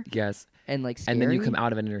heavier Yes. and like scary. And then you come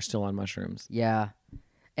out of it and you're still on mushrooms. Yeah.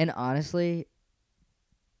 And honestly,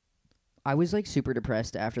 I was like super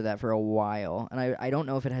depressed after that for a while, and I don't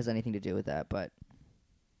know if it has anything to do with that, but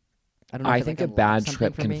I don't know. I if it, think like, a unlocked bad something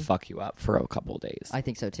trip for can me. fuck you up for a couple days. I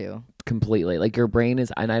think so too. Completely. Like your brain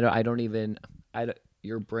is, and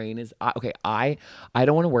your brain is, okay, I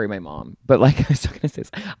don't want to worry my mom, but like I was talking to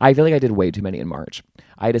this, I feel like I did way too many in March.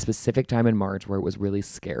 I had a specific time in March where it was really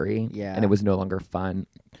scary. Yeah. And it was no longer fun.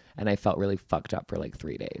 And I felt really fucked up for like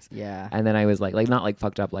 3 days. Yeah. And then I was like not like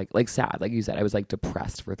fucked up, like sad. Like you said, I was like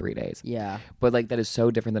depressed for 3 days. Yeah. But like that is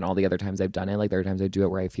so different than all the other times I've done it. Like there are times I do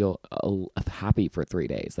it where I feel happy for 3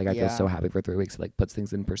 days. Like I feel so happy for 3 weeks. It like puts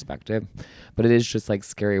things in perspective. But it is just like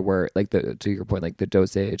scary where like to your point, like the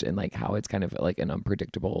dosage and like how it's kind of like an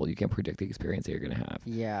unpredictable. You can't predict the experience that you're gonna have.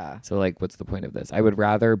 Yeah. So like, what's the point of this? I would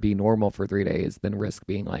rather be normal for 3 days than risk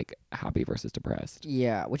being like happy versus depressed.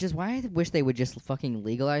 Yeah, which is why I wish they would just fucking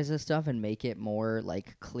legalize this stuff and make it more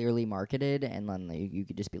like clearly marketed, and then you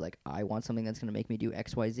could just be like, I want something that's gonna make me do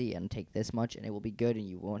XYZ and take this much, and it will be good, and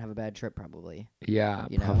you won't have a bad trip probably. Yeah,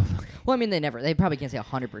 You know? probably. Well, I mean, they probably can't say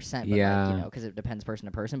 100%, but Yeah. like, you know, because it depends person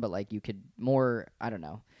to person. But like, you could more, I don't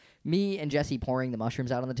know. Me and Jesse pouring the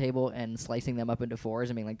mushrooms out on the table and slicing them up into fours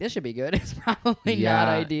and being like, this should be good. It's probably not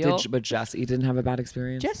ideal. But Jessie didn't have a bad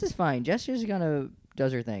experience. Jess is fine. Jess just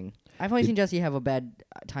does her thing. I've only seen Jessie have a bad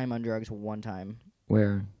time on drugs one time.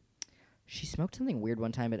 Where? She smoked something weird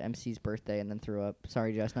one time at MC's birthday and then threw up.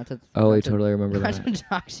 Sorry, Jess, not to. Oh, not I to- totally remember not that. to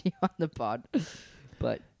talk to you on the pod,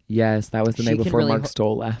 but Yes, that was the She night can before really Mark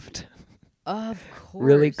Stoll left. of course,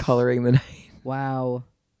 Really coloring the night. Wow,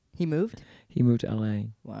 he moved. He moved to LA.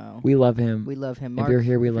 Wow, We love him. we love him. If Mark, you're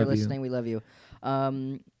here, we if love you're you. listening, we love you.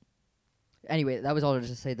 Anyway, that was all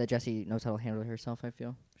just to say that Jessie knows how to handle herself. I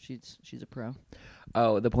feel she's a pro.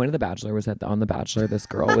 Oh, the point of The Bachelor was that on The Bachelor, this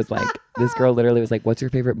girl literally was like, "What's your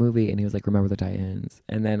favorite movie?" And he was like, "Remember the Titans."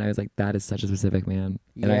 And then I was like, "That is such a specific man,"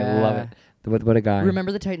 and I love it. What a guy.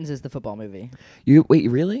 Remember the Titans is the football movie, You wait,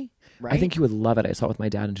 really? right? I think you would love it. I saw it with my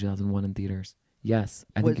dad in 2001 in theaters. Yes,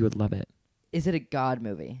 I think you would love it. Is it a God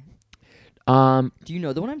movie? Um, Do you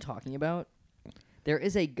know the one I'm talking about? There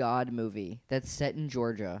is a God movie that's set in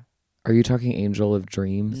Georgia. are you talking Angel of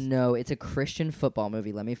Dreams? No, it's a Christian football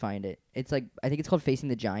movie. Let me find it. It's like, I think it's called Facing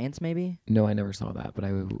the Giants, maybe. No, I never saw that, but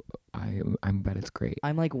I bet it's great.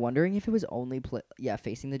 I'm like wondering if it was only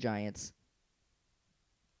Facing the Giants.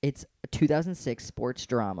 It's a 2006 sports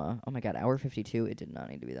drama. Oh my god, hour 52. It did not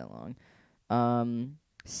need to be that long.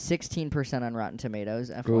 16% on Rotten Tomatoes,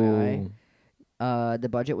 FYI. Ooh. The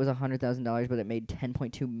budget was $100,000, but it made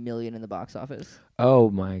 $10.2 million in the box office. Oh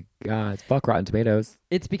my God! Fuck Rotten Tomatoes.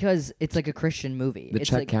 It's because it's like a Christian movie. The it's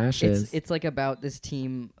check like, cashes. It's like about this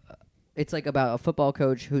team. It's like about a football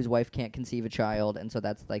coach whose wife can't conceive a child, and so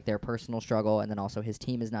that's like their personal struggle. And then also his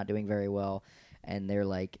team is not doing very well, and they're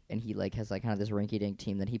like, and he like has like kind of this rinky-dink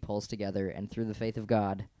team that he pulls together, and through the faith of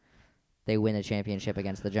God, they win a championship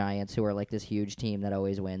against the Giants, who are like this huge team that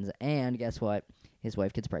always wins. And guess what? His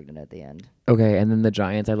wife gets pregnant at the end. Okay, and then the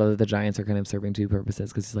Giants. I love that the Giants are kind of serving two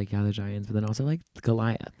purposes because it's like, yeah, the Giants, but then also like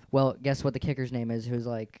Goliath. Well, guess what the kicker's name is? Who's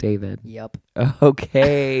like David. Yep.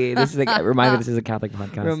 Okay, this is a reminder. This is a Catholic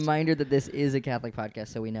podcast. Reminder that this is a Catholic podcast,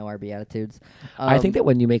 so we know our beatitudes. I think that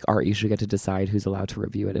when you make art, you should get to decide who's allowed to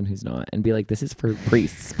review it and who's not, and be like, this is for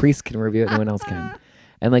priests. Priests can review it, no one else can.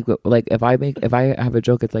 And like if I have a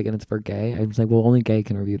joke, it's like, and it's for gay, I'm just like, well, only gay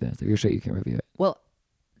can review this. If you're straight, you can't review it. Well,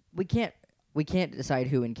 we can't decide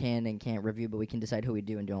who can and can't review, but we can decide who we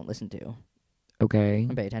do and don't listen to Okay.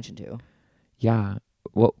 and pay attention to. Yeah.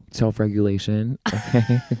 Well, self-regulation.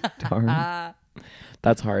 Okay. Darn.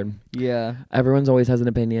 That's hard. Yeah. Everyone's always has an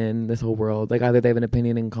opinion. This whole world, like either they have an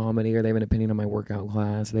opinion in comedy, or they have an opinion on my workout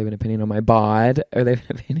class, or they have an opinion on my bod, or they have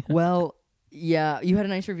an opinion. Well, yeah, you had a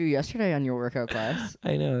nice review yesterday on your workout class.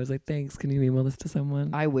 I know. I was like, thanks. Can you email this to someone?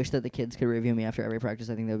 I wish that the kids could review me after every practice.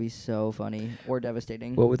 I think that would be so funny or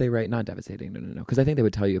devastating. What would they write? Not devastating. No. Because I think they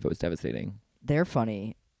would tell you if it was devastating. They're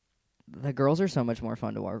funny. The girls are so much more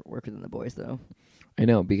fun to work with than the boys, though. I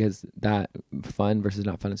know, because that fun versus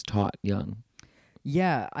not fun is taught young.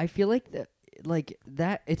 Yeah, I feel like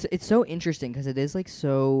that it's so interesting because it is like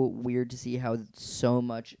so weird to see how so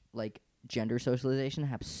much like gender socialization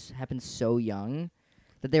happens so young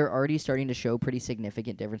that they're already starting to show pretty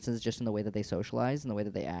significant differences just in the way that they socialize and the way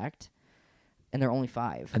that they act, and they're only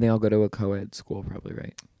 5. And they all go to a co-ed school, probably,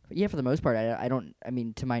 right? But yeah, for the most part, I don't. I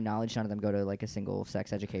mean, to my knowledge, none of them go to like a single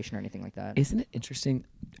sex education or anything like that. Isn't it interesting?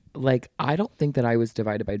 Like, I don't think that I was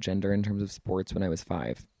divided by gender in terms of sports when I was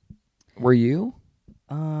 5. Were you?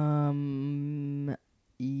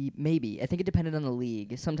 Maybe. I think it depended on the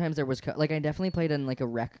league. Sometimes there was I definitely played in like a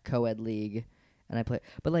rec co-ed league, and I played.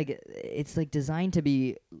 But like it's like designed to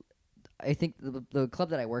be. I think the club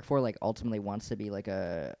that I work for like ultimately wants to be like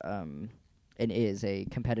and is a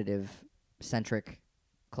competitive centric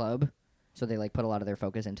club. So they like put a lot of their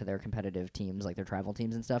focus into their competitive teams, like their travel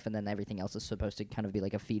teams and stuff, and then everything else is supposed to kind of be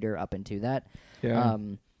like a feeder up into that. Yeah.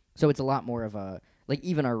 So it's a lot more of a like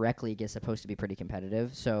even our rec league is supposed to be pretty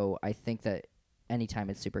competitive. So I think that anytime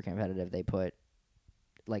it's super competitive, they put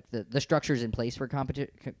like the structures in place for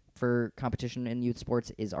competition in youth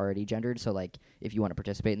sports is already gendered. So like if you want to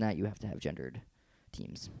participate in that, you have to have gendered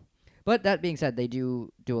teams. But that being said, they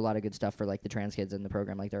do a lot of good stuff for like the trans kids in the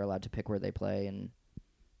program. Like they're allowed to pick where they play and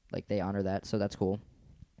like they honor that. So that's cool.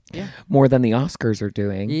 Yeah. More than the Oscars are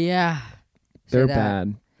doing. Yeah. They're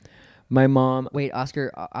bad. My mom. Wait,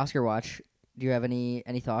 Oscar watch. Do you have any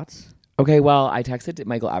thoughts? Okay, well, I texted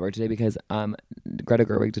Michael Albert today because Greta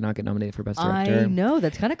Gerwig did not get nominated for Best Director. I know,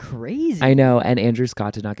 that's kind of crazy. I know, and Andrew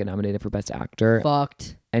Scott did not get nominated for Best Actor.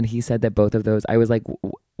 Fucked. And he said that both of those, I was like,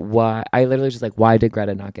 why? I literally just like, why did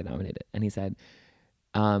Greta not get nominated? And he said,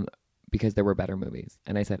 because there were better movies.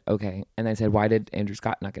 And I said, okay. And I said, why did Andrew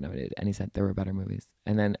Scott not get nominated? And he said, there were better movies.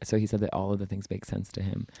 And then, so he said that all of the things make sense to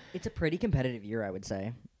him. It's a pretty competitive year, I would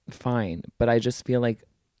say. Fine, but I just feel like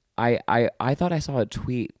I thought I saw a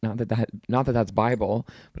tweet, not that that's Bible,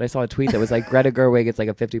 but I saw a tweet that was like Greta Gerwig, it's like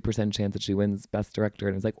a 50% chance that she wins Best Director,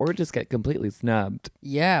 and it's like, or just get completely snubbed.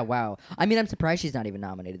 Yeah, wow. I mean, I'm surprised she's not even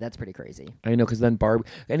nominated. That's pretty crazy. I know, because then Barbie,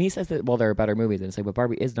 and he says that, well, there are better movies, and it's like, but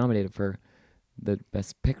Barbie is nominated for the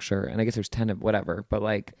Best Picture, and I guess there's 10 of whatever, but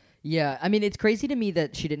like. Yeah, I mean, it's crazy to me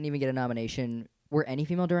that she didn't even get a nomination. Were any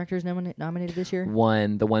female directors nominated this year?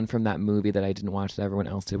 The one from that movie that I didn't watch that everyone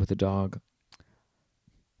else did with the dog.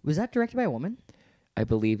 Was that directed by a woman? I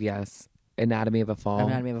believe, yes. Anatomy of a Fall.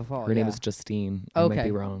 Anatomy of a Fall. Her name is Justine. I might be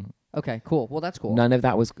wrong. Okay, cool. Well, that's cool. None of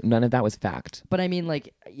that was fact. But I mean,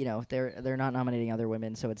 like, they're not nominating other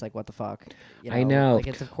women, so it's like, what the fuck? I know. Like,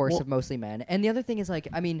 it's of course of mostly men. And the other thing is, like,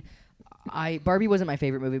 I mean, Barbie wasn't my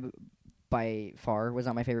favorite movie by far. Was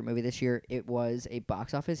not my favorite movie this year. It was a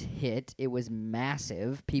box office hit. It was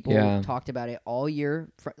massive. People talked about it all year.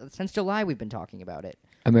 Since July, we've been talking about it.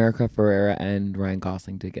 America Ferrera and Ryan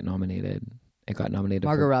Gosling did get nominated. It got nominated.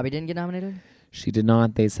 Margot Robbie didn't get nominated? She did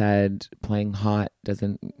not. They said playing hot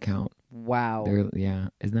doesn't count. Wow. Yeah.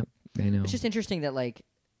 Isn't that? I know. It's just interesting that, like,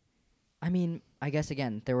 I mean, I guess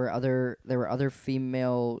again there were other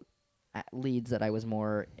female leads that I was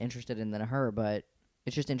more interested in than her, but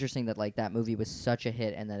it's just interesting that, like, that movie was such a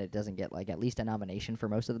hit and that it doesn't get, like, at least a nomination for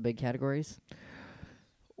most of the big categories.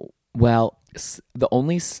 Well, the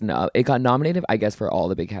only snub, it got nominated, I guess, for all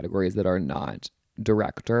the big categories that are not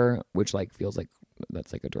director, which, like, feels like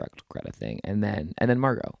that's like a direct Greta thing, and then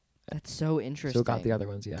Margot. That's so interesting. So it got the other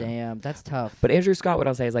ones, yeah. Damn, that's tough. But Andrew Scott, what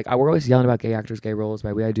I'll say is, like, we're always yelling about gay actors, gay roles.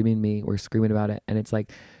 By we, I do mean me. We're screaming about it, and it's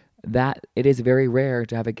like that. It is very rare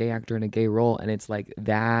to have a gay actor in a gay role, and it's like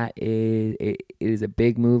that is it is a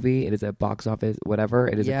big movie. It is a box office whatever.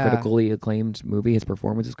 It is a critically acclaimed movie. His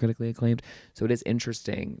performance is critically acclaimed, so it is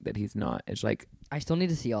interesting that he's not. It's like I still need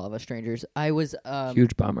to see All of Us Strangers. I was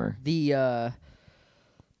huge bummer.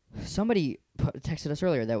 Somebody texted us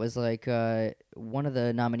earlier that was like one of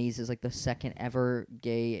the nominees is like the second ever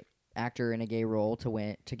gay actor in a gay role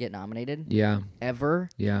to get nominated. Yeah. Ever.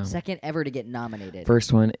 Yeah. Second ever to get nominated.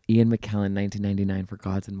 First one, Ian McKellen, 1999 for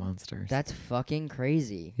Gods and Monsters. That's fucking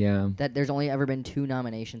crazy. Yeah. That there's only ever been 2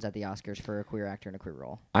 nominations at the Oscars for a queer actor in a queer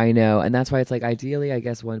role. I know, and that's why it's like ideally, I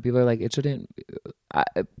guess, when people are like, it shouldn't.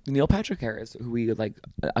 Neil Patrick Harris, who we like,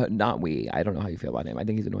 not we. I don't know how you feel about him. I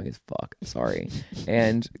think he's annoying as fuck. Sorry,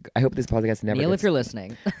 and I hope this podcast never. Neil, if you're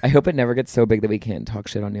listening, I hope it never gets so big that we can't talk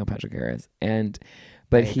shit on Neil Patrick Harris.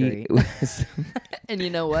 But he was and you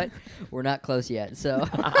know what? We're not close yet, so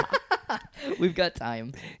we've got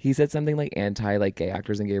time. He said something like anti like gay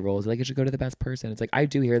actors in gay roles. Like, it should go to the best person. It's like, I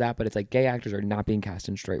do hear that, but it's like gay actors are not being cast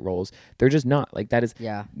in straight roles. They're just not. Like, that is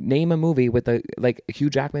name a movie with Hugh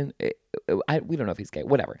Jackman. We don't know if he's gay,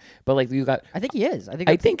 whatever. But like, you got. I think he is. I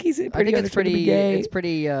think he's pretty. It's pretty gay. It's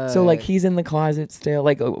pretty. So like, he's in the closet still,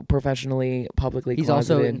 like professionally, publicly. He's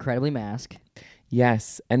closeted. also incredibly masked.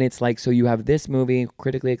 Yes, and it's like, so you have this movie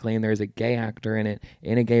critically acclaimed. There's a gay actor in it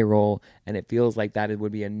in a gay role, and it feels like that it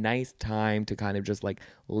would be a nice time to kind of just like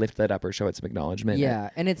lift that up or show it some acknowledgement. Yeah,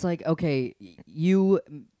 and it's like, okay, you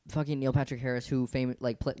fucking Neil Patrick Harris, who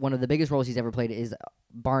one of the biggest roles he's ever played is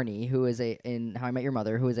Barney, who is in How I Met Your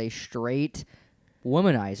Mother, who is a straight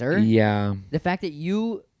womanizer. Yeah, the fact that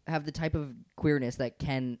you have the type of queerness that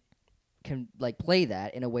can like play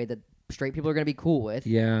that in a way that straight people are going to be cool with.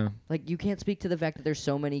 Yeah. Like, you can't speak to the fact that there's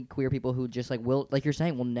so many queer people who just, like, will, like you're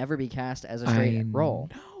saying, will never be cast as a straight role.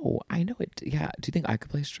 No, I know it. Yeah. Do you think I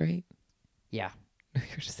could play straight? Yeah.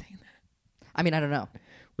 You're just saying that. I mean, I don't know.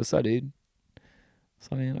 What's up, dude?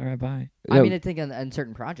 So, man, all right, bye. I mean, I think on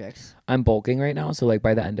certain projects. I'm bulking right now, so, like,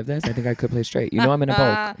 by the end of this, I think I could play straight. You know I'm in a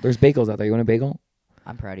bulk. There's bagels out there. You want a bagel?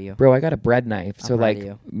 I'm proud of you. Bro, I got a bread knife, so, like,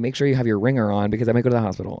 you. make sure you have your ringer on, because I might go to the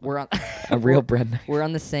hospital. We're on a real bread knife. We're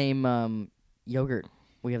on the same yogurt.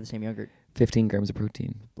 We have the same yogurt. 15 grams of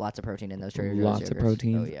protein. Lots of protein in those Trader Joe's Lots yogurts. of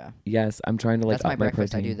protein. Oh, yeah. Yes, I'm trying to, like, that's my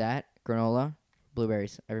breakfast. protein. I do that, granola,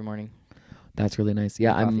 blueberries every morning. That's really nice.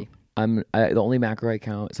 Yeah, I'm the only macro I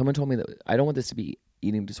count. Someone told me that I don't want this to be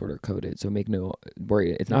eating disorder coded, so make no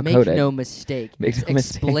worry. It's not coded. Make no mistake. It's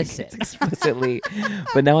explicit. It's explicitly.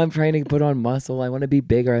 But now I'm trying to put on muscle. I want to be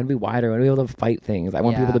bigger. I want to be wider. I want to be able to fight things. I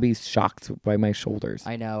want people to be shocked by my shoulders.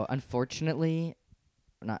 I know. Unfortunately,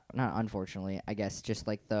 not unfortunately, I guess just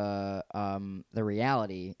like the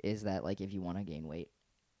reality is that, like, if you want to gain weight,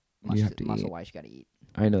 muscle wise, you got to eat.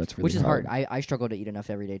 I know that's really which is hard. I struggle to eat enough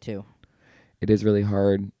every day too. It is really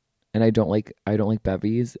hard. And I don't like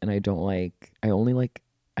bevies, and I don't like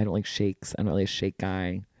shakes. I'm not really a shake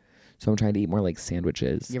guy. So I'm trying to eat more like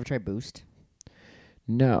sandwiches. You ever try Boost?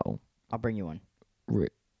 No. I'll bring you one.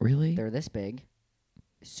 Really? They're this big.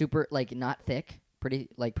 Super, like, not thick, pretty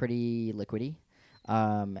liquidy.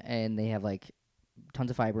 And they have like tons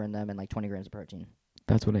of fiber in them and like 20 grams of protein.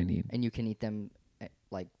 That's what I need. And you can eat them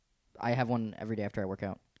like I have one every day after I work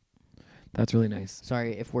out. That's really nice.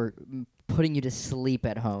 Sorry if we're putting you to sleep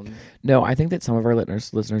at home. No, I think that some of our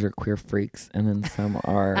listeners are queer freaks, and then some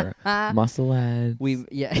are muscleheads.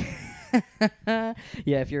 Yeah,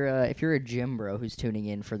 if you're a gym bro who's tuning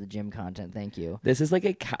in for the gym content, thank you. This is like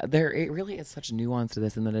it really is such nuance to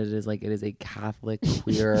this, and that it is a Catholic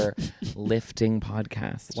queer lifting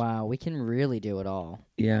podcast. Wow, we can really do it all.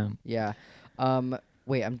 Yeah. Yeah.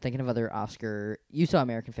 Wait, I'm thinking of other Oscar. You saw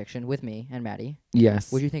American Fiction with me and Maddie.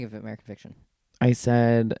 Yes. What did you think of American Fiction? I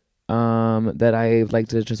said that I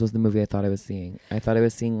liked it just was the movie I thought I was seeing. I thought I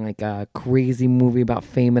was seeing like a crazy movie about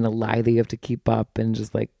fame and a lie that you have to keep up and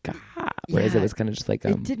just like, whereas it Yeah, was kind of just like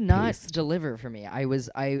it did not paced. deliver for me. I'm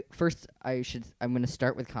going to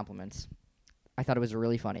start with compliments. I thought it was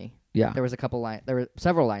really funny. Yeah. There were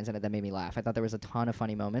several lines in it that made me laugh. I thought there was a ton of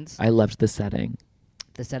funny moments. I loved the setting.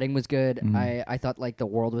 The setting was good. Mhm. I thought like the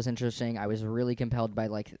world was interesting. I was really compelled by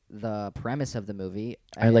like the premise of the movie.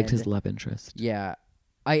 I liked and his love interest. Yeah.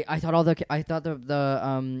 I thought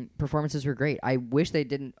the performances were great. I wish they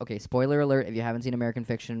didn't. Okay, spoiler alert, if you haven't seen American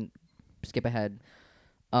Fiction, skip ahead.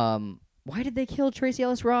 Why did they kill Tracy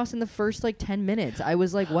Ellis Ross in the first like 10 minutes? I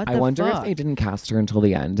was like, what the I wonder fuck? if they didn't cast her until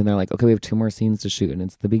the end and they're like, okay, we have 2 more scenes to shoot and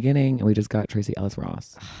it's the beginning and we just got Tracy Ellis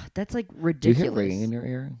Ross. That's like Do you ridiculous. hear ringing in your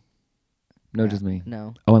ear? No, Yeah. just me.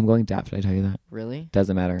 No. Oh, I'm going deaf. Did I tell you that? Really?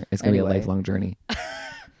 Doesn't matter. It's going to be Anyway. a lifelong journey.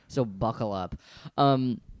 So buckle up.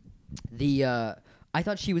 I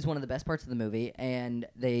thought she was one of the best parts of the movie, and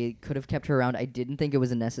they could have kept her around. I didn't think it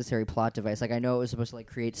was a necessary plot device. Like I know it was supposed to like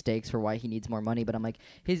create stakes for why he needs more money, but I'm like,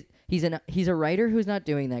 he's a writer who's not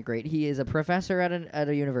doing that great. He is a professor at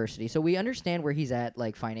a university, so we understand where he's at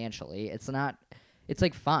like financially. It's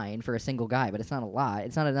like fine for a single guy, but it's not a lot.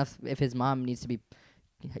 It's not enough if his mom needs to be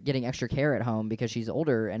getting extra care at home because she's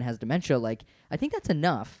older and has dementia. Like I think that's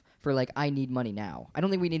enough for like I need money now. I don't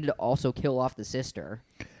think we needed to also kill off the sister.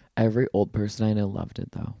 Every old person I know loved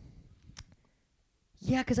it though.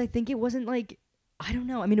 Yeah, because I think it wasn't like, I don't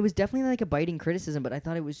know. I mean, it was definitely like a biting criticism, but I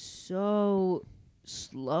thought it was so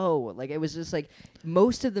slow. Like, it was just like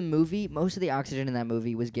most of the oxygen in that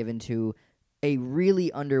movie was given to a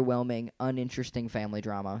really underwhelming, uninteresting family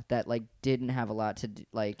drama that like didn't have a lot to do.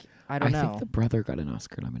 Like, I don't know. think the brother got an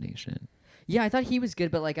Oscar nomination. Yeah, I thought he was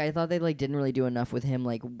good, but like I thought they like didn't really do enough with him.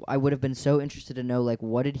 Like I would have been so interested to know like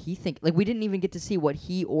what did he think? Like we didn't even get to see what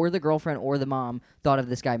he or the girlfriend or the mom thought of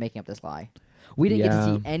this guy making up this lie. We didn't get to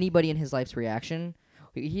Yeah. see anybody in his life's reaction.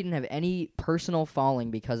 He didn't have any personal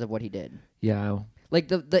falling because of what he did. Yeah. Like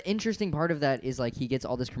the interesting part of that is like he gets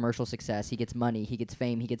all this commercial success, he gets money, he gets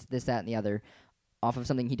fame, he gets this, that, and the other off of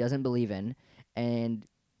something he doesn't believe in, and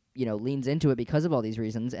leans into it because of all these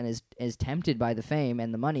reasons, and is tempted by the fame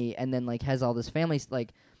and the money, and then like has all this family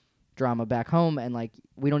like drama back home, and like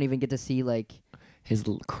we don't even get to see like His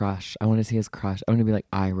crush. I want to see his crush. I want to be like,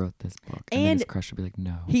 I wrote this book. And then And his crush would be like,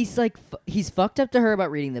 no. he's like he's fucked up to her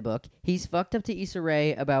about reading the book. He's fucked up to Issa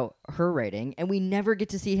Rae about her writing, and we never get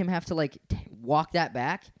to see him have to like walk that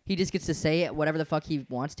back. He just gets to say it whatever the fuck he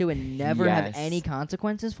wants to, and never have Yes. any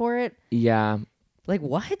consequences for it. Yeah, Like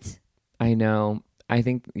what? I know. I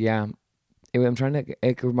think, yeah. I'm trying to,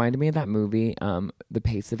 it reminded me of that movie. The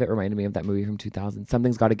pace of it reminded me of that movie from 2000.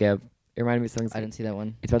 Something's Gotta Give. It reminded me of something's I didn't see that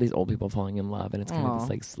one. It's about these old people falling in love, and it's kind of Aw. this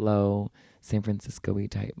like slow San Francisco-y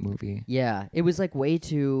type movie. Yeah, it was like way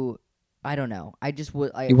too. I don't know. I just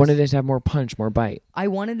would. You wanted it to have more punch, more bite. I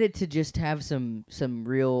wanted it to just have some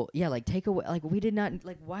real. Yeah, like take away. Like we did not.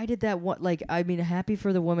 Like why did that one? Like I mean, happy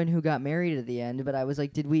for the woman who got married at the end, but I was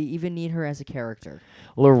like, did we even need her as a character?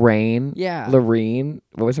 Lorraine. Yeah, Lorraine.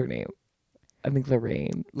 What was her name? I think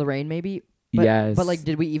Lorraine. Lorraine maybe. But, Yes. But like,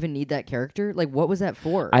 did we even need that character? Like, what was that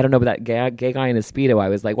for? I don't know, but that gay guy in his Speedo, I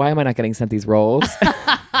was like, why am I not getting sent these roles?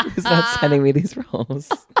 He's not sending me these roles.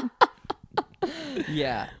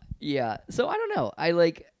 Yeah. So I don't know. I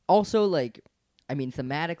like also like. I mean,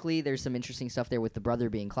 thematically, there's some interesting stuff there with the brother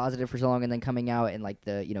being closeted for so long and then coming out and like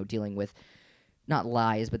the dealing with not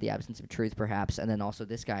lies but the absence of truth perhaps, and then also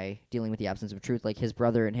this guy dealing with the absence of truth. Like his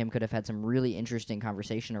brother and him could have had some really interesting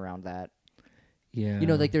conversation around that. Yeah.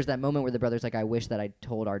 Like there's that moment where the brother's like, I wish that I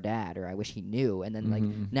told our dad, or I wish he knew. And then like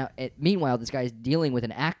now, meanwhile, this guy's dealing with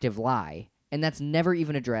an active lie, and that's never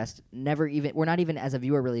even addressed. We're not even as a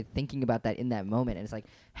viewer really thinking about that in that moment. And it's like,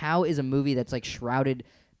 how is a movie that's like shrouded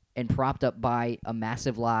and propped up by a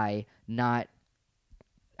massive lie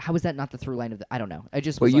how is that not the through line of the? I don't know. I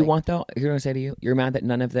just What was you like, want though, here's what I say to you. You're mad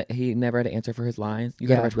that he never had to answer for his lies. You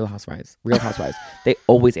gotta Yeah. watch Real Housewives. Real Housewives. They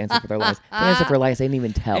always answer for their lies. They answer for lies they didn't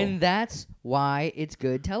even tell. and that's why it's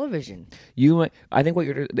good television. I think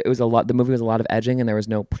it was a lot. The movie was a lot of edging, and there was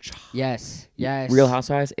no. Yes. Real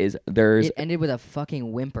Housewives is there's It ended with a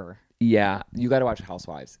fucking whimper. yeah. You got to watch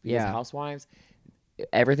Housewives. Because Yeah. Housewives.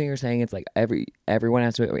 Everything you're saying, it's like everyone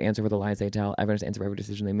has to answer for the lies they tell. Everyone has to answer for every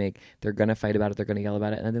decision they make. They're gonna fight about it. They're gonna yell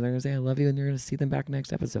about it, and then they're gonna say "I love you," and you're gonna see them back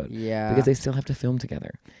next episode. Yeah. Because they still have to film together,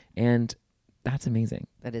 and that's amazing.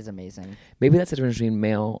 That is amazing. Maybe that's the difference between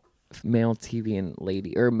male TV and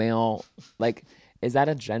lady, or male like Is that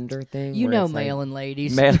a gender thing? You where know, it's like, male and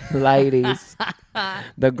ladies. male ladies.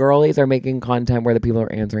 The girlies are making content where the people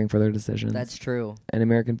are answering for their decisions. That's true. And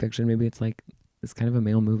American Fiction, maybe it's kind of a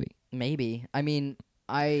male movie. Maybe. I mean,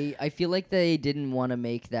 I feel like they didn't want to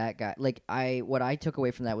make that guy what I took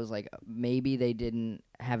away from that was like maybe they didn't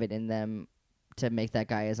have it in them to make that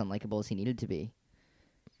guy as unlikable as he needed to be.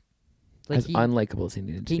 Like As unlikable as he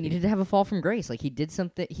needed to be. He needed to have a fall from grace. Like he did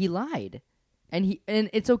something. He lied, and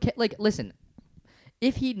it's okay. Like listen,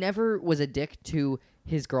 if he never was a dick to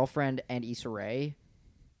his girlfriend and Issa Rae,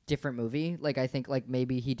 different movie. Like I think like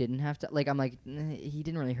maybe he didn't have to. Like I'm like he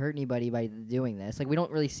didn't really hurt anybody by doing this. Like we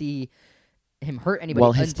don't really see him hurt anybody.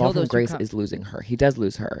 Well, his until fall from those grace is losing her. He does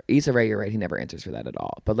lose her. Issa Rae, you're right. He never answers for that at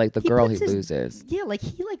all. But like the girl he loses. Yeah, like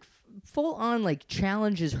he like full on like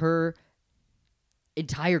challenges her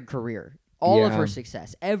entire career. All of her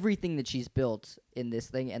success, everything that she's built in this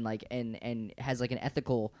thing, and like and has like an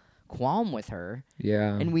ethical qualm with her.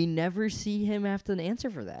 Yeah. And we never see him have to answer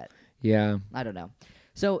for that. Yeah. I don't know.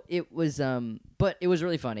 So it was but it was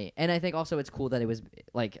really funny. And I think also it's cool that it was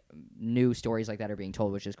like new stories like that are being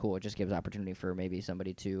told, which is cool. It just gives opportunity for maybe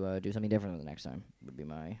somebody to do something different the next time, would be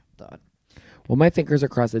my thought. Well, my fingers are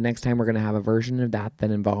crossed. The next time we're going to have a version of that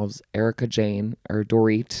involves Erica Jane or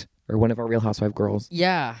Dorit or one of our Real Housewife girls.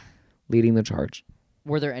 Yeah. Leading the charge.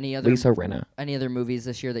 Were there any other Lisa Rinna. Any other movies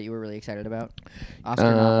this year that you were really excited about? Oscar not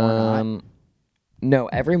or not? No,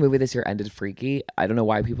 every movie this year ended freaky. I don't know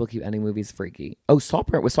why people keep ending movies freaky. Oh,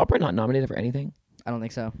 Saltburn. Was Saltburn not nominated for anything? I don't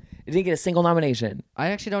think so. It didn't get a single nomination. I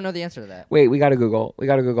actually don't know the answer to that. Wait, we gotta Google. Wait,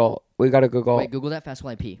 Google that fast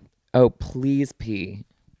while I pee. Oh, please pee.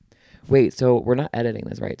 Wait, so we're not editing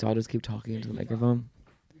this, right? So I'll just keep talking into the microphone.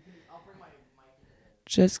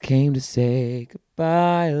 Just came to say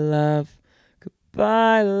goodbye, love.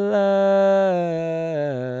 Goodbye,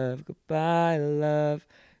 love. Goodbye, love.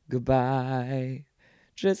 Goodbye.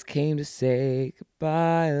 Just came to say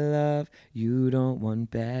goodbye, love. You don't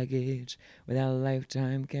want baggage without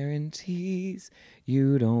lifetime guarantees.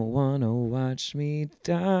 You don't want to watch me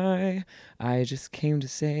die. I just came to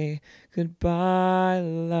say goodbye,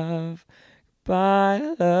 love.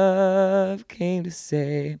 Goodbye, love. Came to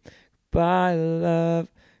say goodbye, love.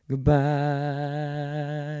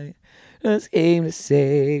 Goodbye. Just came to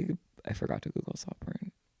say. I forgot to Google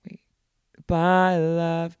Saltburn. Wait. Goodbye,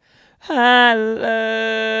 love. I love.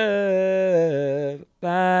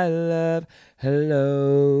 Goodbye, love.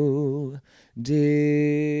 Hello,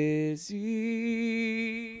 disease.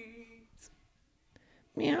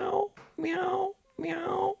 Meow, meow,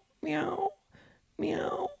 meow, meow,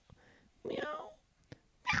 meow, meow, meow,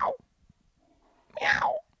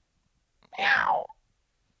 meow, meow, meow.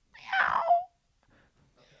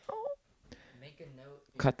 Make a note.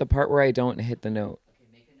 Cut the part where I don't hit the note. Okay,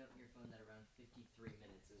 make a note in your phone that around 53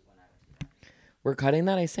 minutes is when I was doing. We're cutting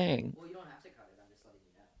that, I sang. Well, you don't have to cut it. I'm just letting you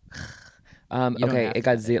know. Okay, it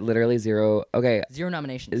got literally zero. Okay, 0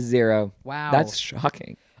 nominations. 0. Wow. That's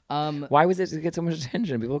shocking. Why was it to get so much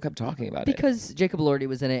attention? People kept talking about it. Because Jacob Elordi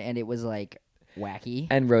was in it, and it was like wacky.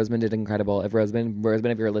 And Rosamund did incredible. If Rosamund,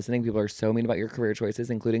 if you're listening, people are so mean about your career choices,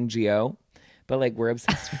 including Gio. But like, we're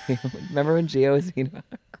obsessed with you. Remember when Gio was mean about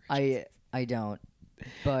I don't.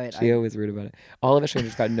 But Gio was rude about it. All of Us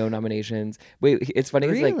Strangers got no nominations. Wait, it's funny.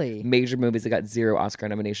 It's Really? like major movies that got 0 Oscar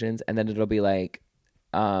nominations, and then it'll be like,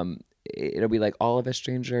 All of Us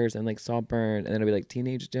Strangers and like Saltburn, and then it'll be like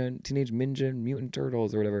Teenage Ninja Mutant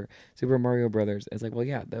Turtles or whatever, Super Mario Brothers. It's like, well,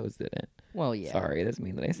 yeah, those didn't. Well, yeah. Sorry, that's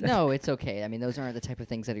mean that I said. No, it's okay. I mean, those aren't the type of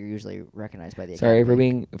things that are usually recognized by the Sorry for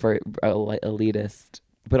Academy. being elitist,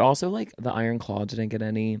 but also like the Iron Claw didn't get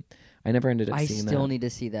any. I never ended up I seeing that. still need to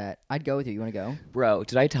see that. I'd go with you. You want to go? Bro,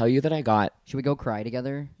 did I tell you that I got? Should we go cry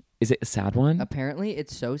together? Is it a sad one? Apparently,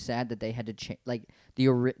 it's so sad that they had to change, like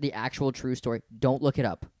the actual true story. Don't look it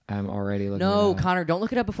up. I'm already looking. No, it up. Connor, don't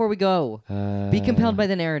look it up before we go. Be compelled by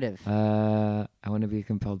the narrative. I want to be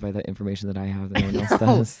compelled by the information that I have that no one else No,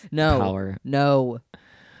 does. no, Power. no.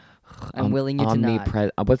 I'm willing you to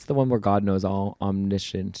not. What's the one where God knows all?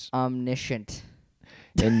 Omniscient. Omniscient.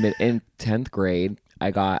 In 10th grade, I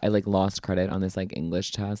like lost credit on this like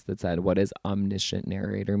English test that said, what does omniscient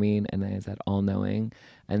narrator mean? And then I said all knowing.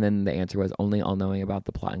 And then the answer was only all knowing about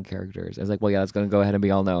the plot and characters. I was like, well, yeah, that's going to go ahead and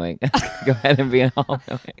be all knowing. Go ahead and be all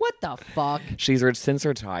knowing. What the fuck? She's since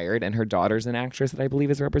retired, and her daughter's an actress that I believe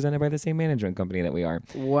is represented by the same management company that we are.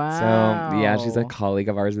 Wow. So yeah, she's a colleague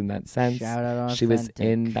of ours in that sense. Shout out She was Authentic.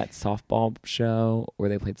 in that softball show where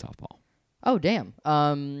they played softball. Oh, damn.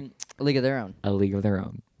 League of Their Own. A League of Their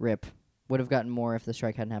Own. RIP. Would have gotten more if the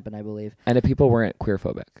strike hadn't happened, I believe. And if people weren't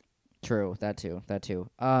queerphobic. True. That too.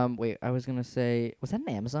 Wait, I was going to say, was that an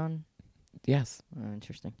Amazon? Yes.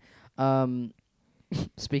 Interesting.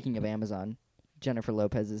 Speaking of Amazon, Jennifer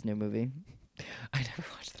Lopez's new movie. I never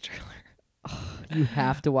watched the trailer. You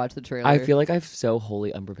have to watch the trailer. I feel like I'm so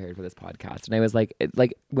wholly unprepared for this podcast. And I was like,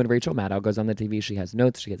 like when Rachel Maddow goes on the TV, she has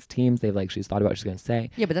notes, she has teams. She's thought about what she's going to say.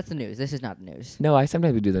 Yeah, but that's the news. This is not the news. No, I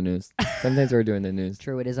sometimes do the news. Sometimes we're doing the news.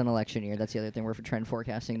 True, it is an election year. That's the other thing. We're for trend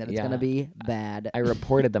forecasting that it's Yeah. going to be bad. I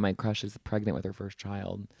reported that my crush is pregnant with her first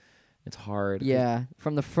child. It's hard. Yeah,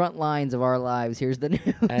 from the front lines of our lives, here's the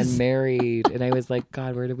news. And married. And I was like,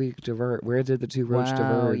 God, where did we divert? Where did the two roads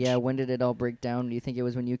diverge? Yeah, when did it all break down? Do you think it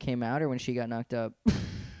was when you came out or when she got knocked up?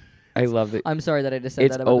 I love it. I'm sorry that I just said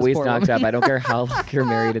It's that about always this poor knocked woman. up. I don't care how long you're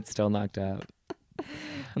married, it's still knocked up.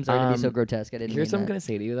 I'm sorry to be so grotesque. I didn't Here's mean what I'm that. going to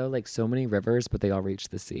say to you, though. Like, so many rivers, but they all reach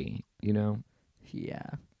the sea, you know? Yeah.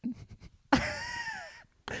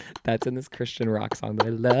 That's in this Christian rock song that I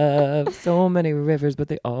love. So many rivers, but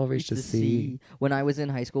they all reach the sea. When I was in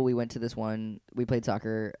high school, we went to we played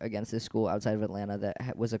soccer against this school outside of Atlanta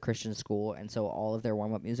that was a Christian school, and so all of their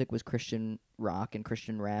warm-up music was Christian rock and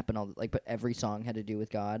Christian rap and all, like, but every song had to do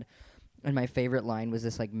with God. And my favorite line was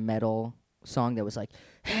this, like, metal song that was like,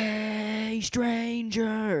 "Hey,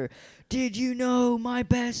 stranger, did you know my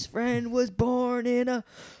best friend was born in a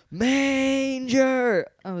manger?"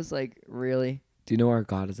 I was like, really? Do you know our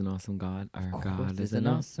God is an awesome God? Our course God is is an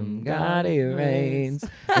an awesome awesome God. God. He reigns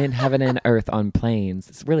in heaven and earth on plains.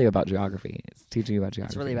 It's really about geography. It's teaching you about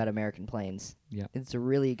geography. It's really about American plains. Yeah. It's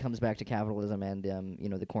really comes back to capitalism and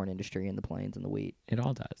the corn industry and the plains and the wheat. It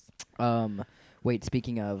all does. Wait,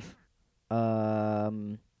 speaking of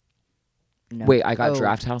no. Wait, I got Oh,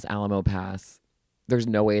 Draft House Alamo Pass. There's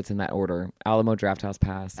no way it's in that order. Alamo Draft House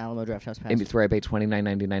Pass. Alamo Draft House Pass. And it's where I pay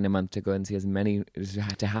 $29.99 a month to go and see as many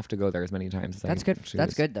to have to go there as many times as That's I good. can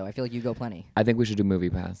That's choose. good though. I feel like you go plenty. I think we should do Movie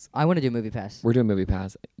Pass. I want to do Movie Pass. We're doing Movie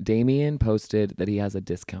Pass. Damien posted that he has a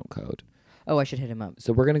discount code. Oh, I should hit him up.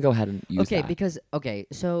 So we're going to go ahead and use that.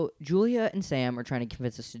 So Julia and Sam are trying to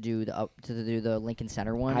convince us to do the Lincoln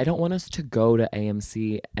Center one. I don't want us to go to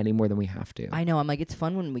AMC any more than we have to. I know. I'm like, it's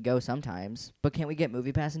fun when we go sometimes, but can't we get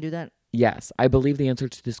Movie Pass and do that? Yes, I believe the answer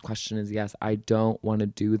to this question is yes. I don't want to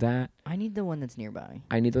do that. I need the one that's nearby.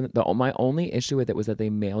 I need my only issue with it was that they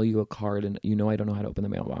mail you a card, and I don't know how to open the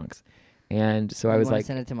mailbox, and so I You was wanna like,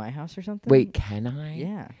 send it to my house or something. wait, can I?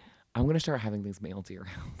 Yeah, I'm gonna start having things mailed to your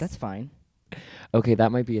house. that's fine. Okay,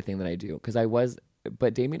 that might be a thing that I do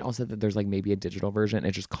but Damien also said that there's like maybe a digital version.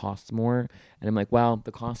 It just costs more, and I'm like, well,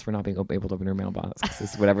 the cost for not being able to open your mailbox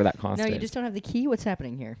is whatever that cost No, is. you just don't have the key. What's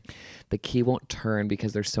happening here? The key won't turn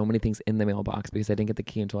because there's so many things in the mailbox because I didn't get the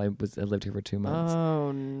key until I lived here for 2 months.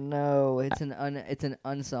 Oh no, it's an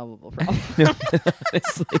unsolvable problem.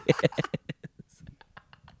 Honestly,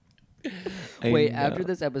 I Wait, know. after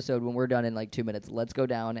this episode, when we're done in like 2 minutes, let's go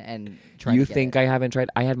down and try. You to get think it. I haven't tried?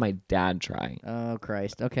 I had my dad try. Oh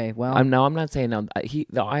Christ. Okay. Well. I'm not saying now. The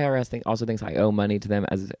IRS also thinks I owe money to them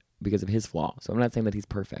because of his flaw. So I'm not saying that he's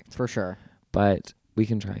perfect, for sure. but we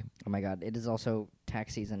can try. Oh my God! It is also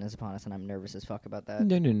tax season is upon us, and I'm nervous as fuck about that.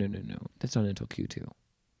 No. That's not until Q2.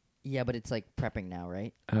 Yeah, but it's like prepping now,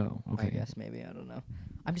 right? Oh, I okay. guess maybe I don't know.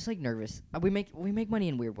 I'm just like nervous. We make money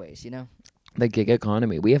in weird ways, you know. The gig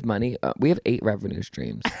economy. We have money. We have 8 revenue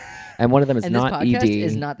streams, and one of them is And not this podcast ED.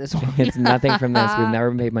 is not this one. It's nothing from this. We've never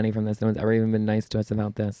been paid money from this. No one's ever even been nice to us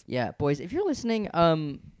about this. Yeah, boys, if you're listening,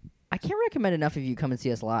 I can't recommend enough if you come and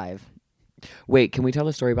see us live. Wait, can we tell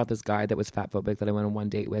the story about this guy that was fat phobic that I went on one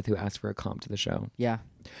date with who asked for a comp to the show? Yeah.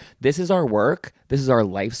 This is our work. This is our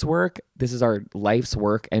life's work. This is our life's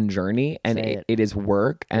work and journey. And Say it is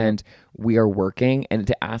work. Yeah. And we are working. And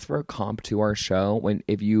to ask for a comp to our show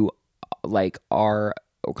if you like are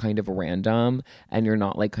kind of random and you're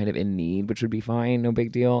not like kind of in need, which would be fine, no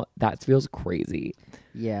big deal. That feels crazy.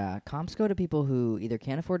 Yeah, comps go to people who either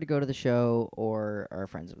can't afford to go to the show or are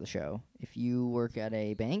friends of the show. If you work at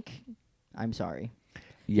a bank, I'm sorry.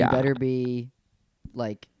 Yeah. You better be,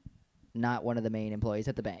 like, not one of the main employees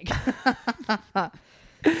at the bank.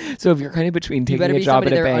 So if you're kind of between You taking better a be job at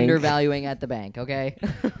somebody a they're bank, undervaluing at the bank, okay?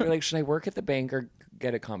 you're like, should I work at the bank or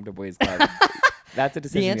get a comp to Boys Club? That's a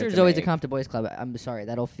decision. The you answer have is to always a make. comp to Boys Club. I'm sorry.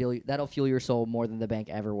 That'll fuel your soul more than the bank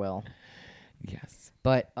ever will. Yes.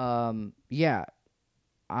 But, yeah,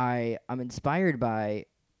 I'm inspired by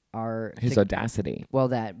His audacity. Well,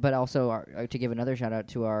 but also to give another shout out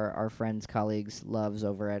to our friends, colleagues, loves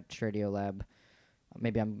over at Stradio Lab.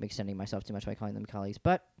 Maybe I'm extending myself too much by calling them colleagues,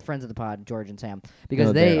 but friends of the pod, George and Sam, because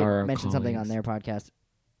No, they they are mentioned something on colleagues. their podcast,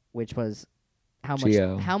 which was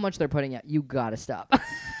Geo. how much they're putting out. You gotta stop.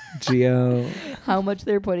 Geo. How much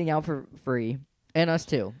they're putting out for free, and us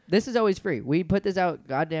too. This is always free. We put this out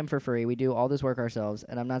goddamn for free. We do all this work ourselves,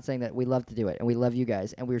 and I'm not saying that we love to do it, and we love you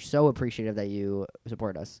guys, and we're so appreciative that you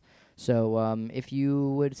support us. So if you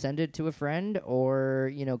would send it to a friend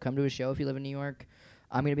or, come to a show if you live in New York.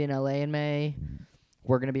 I'm going to be in LA in May.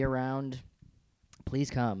 We're going to be around. Please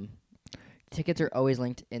come. Tickets are always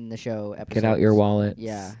linked in the show episodes. Get out your wallets.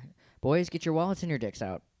 Yeah. Boys, get your wallets and your dicks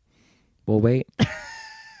out. We'll wait.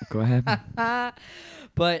 Go ahead.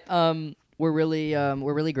 But we're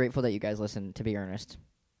really grateful that you guys listen, to be earnest.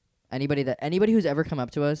 Anybody who's ever come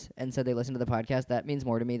up to us and said they listen to the podcast, that means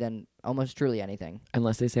more to me than almost truly anything.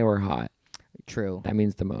 Unless they say we're hot. True. That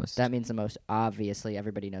means the most. That means the most. Obviously,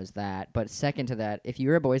 everybody knows that. But second to that, if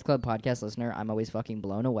you're a Boys Club podcast listener, I'm always fucking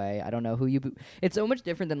blown away. I don't know who you... It's so much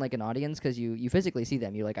different than like an audience because you physically see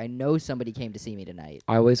them. You're like, I know somebody came to see me tonight.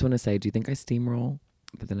 I always want to say, do you think I steamroll?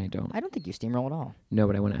 But then I don't. I don't think you steamroll at all. No,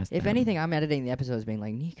 but I want to ask If them. anything, I'm editing the episodes being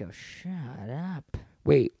like, Nico, shut up.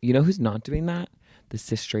 Wait, you know who's not doing that? The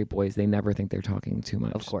cis straight boys. They never think they're talking too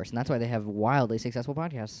much. Of course. And that's why they have wildly successful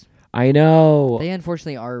podcasts. I know. They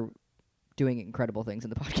unfortunately are doing incredible things in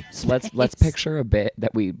the podcast. Let's picture a bit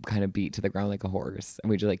that we kind of beat to the ground like a horse, and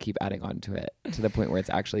we just like keep adding on to it to the point where it's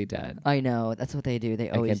actually dead. I know. That's what they do. They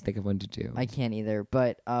always... I can't think of one to do. I can't either.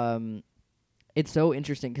 But it's so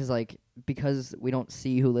interesting because we don't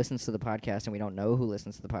see who listens to the podcast and we don't know who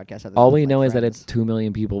listens to the podcast. Other All than we my know is that friends. it's 2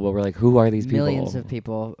 million people, but we're like, who are these people? Millions of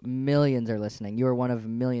people. Millions are listening. You are one of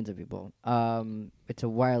millions of people. It's a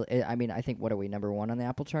wild... I think, what are we, number 1 on the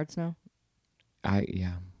Apple charts now?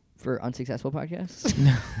 Yeah. For unsuccessful podcasts?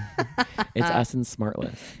 No. It's us and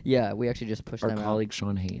Smartless. Yeah, we actually just pushed Our them colleague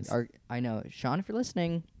Sean Hayes. I know. Sean, if you're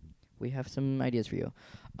listening, we have some ideas for you.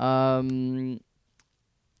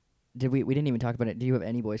 We didn't even talk about it. Do you have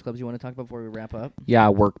any boys clubs you want to talk about before we wrap up? Yeah,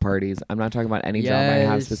 work parties. I'm not talking about any job I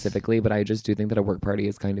have Yes. specifically, but I just do think that a work party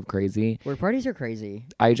is kind of crazy. Work parties are crazy.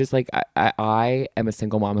 I just like I am a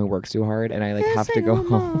single mom who works too hard, and I like have to go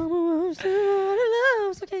home.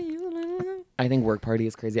 I think work party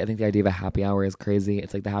is crazy. I think the idea of a happy hour is crazy.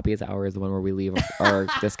 It's like the happiest hour is the one where we leave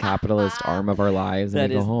this capitalist arm of our lives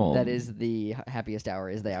and we go home. That is the happiest hour,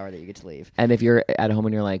 is the hour that you get to leave. And if you're at home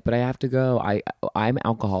and you're like, but I have to go. I'm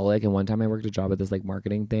alcoholic, and one time I worked a job at this like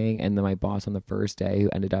marketing thing, and then my boss on the first day, who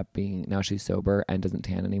ended up being, now she's sober and doesn't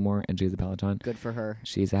tan anymore, and she's a Peloton. Good for her.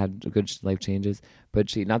 She's had good life changes,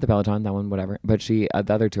 but not the Peloton, that one, whatever. But the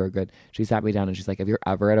other two are good. She sat me down and she's like, if you're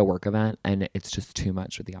ever at a work event and it's just too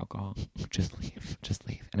much with the alcohol, just leave, just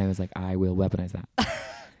leave. And I was like, I will weaponize that.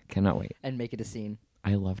 Cannot wait. And make it a scene.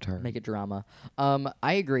 I loved her. Make it drama.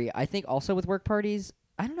 I agree. I think also with work parties,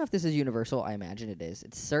 I don't know if this is universal. I imagine it is.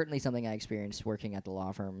 It's certainly something I experienced working at the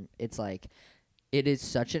law firm. It's like, it is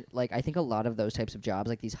such a, like, I think a lot of those types of jobs,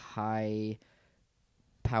 like these high-powered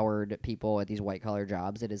people at these white-collar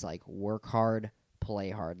jobs, it is like work hard, play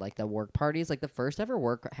hard. Like the work parties, like the first ever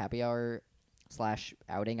work happy hour /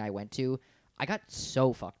 outing I went to, I got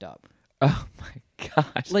so fucked up. Oh my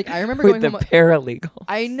gosh. Like, I remember with going the home. paralegal.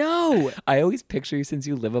 I know. I always picture you, since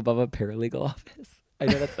you live above a paralegal office. I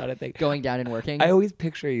know that's not a thing. Going down and working. I always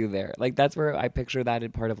picture you there. Like, that's where I picture that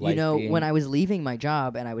in part of life. You know, being. when I was leaving my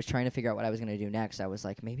job and I was trying to figure out what I was going to do next, I was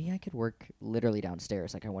like, maybe I could work literally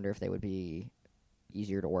downstairs. Like, I wonder if they would be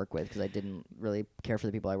easier to work with, because I didn't really care for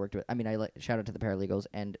the people I worked with. I mean, shout out to the paralegals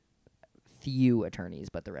and few attorneys,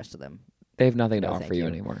 but the rest of them. They have nothing to No, offer thank you you.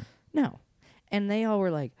 anymore. No. And they all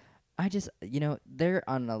were like, they're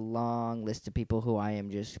on a long list of people who I am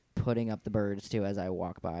just putting up the birds to as I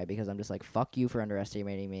walk by, because I'm just like, fuck you for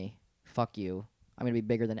underestimating me. Fuck you. I'm going to be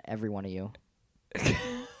bigger than every one of you. Should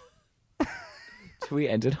we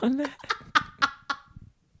end it on that?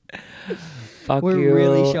 Fuck We're you.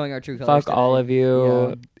 really showing our true colors. Fuck all today. of you.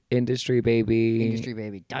 Yeah. Industry baby. Industry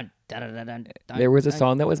baby. Dun, dun, dun, dun, dun, dun, There was a dun,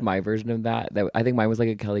 song that was dun. my version of that. I think mine was like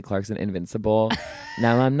a Kelly Clarkson Invincible.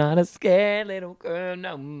 Now I'm not a scared little girl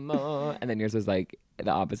no more. And then yours was like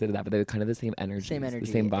the opposite of that, but they were kind of the same energy. Same energy.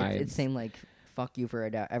 The same vibes. It's same like, fuck you for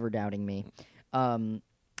ever doubting me. I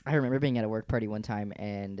remember being at a work party one time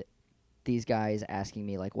and these guys asking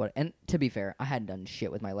me like what, and to be fair, I hadn't done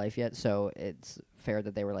shit with my life yet, so it's fair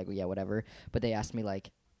that they were like, well, yeah, whatever. But they asked me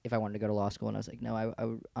like if I wanted to go to law school, and I was like, no, I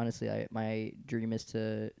honestly, my dream is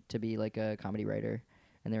to be like a comedy writer.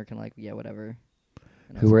 And they were kind of like, yeah, whatever.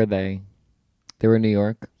 And I Who was were like, they? They were in New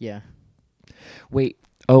York? Yeah. Wait.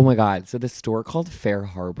 Oh my God. So this store called Fair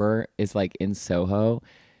Harbor is like in Soho.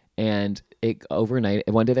 And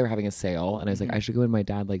overnight, one day they were having a sale. And I was like, Mhm. I should go in. My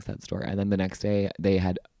dad likes that store. And then the next day they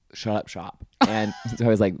had shut up shop. And so I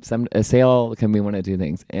was like, a sale can mean one of two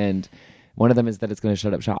things. And one of them is that it's going to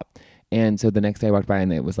shut up shop. And so the next day I walked by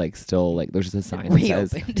and it was like still like, there's just a sign that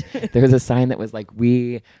says, Reopened. there was a sign that was like,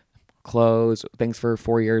 we closed. Thanks for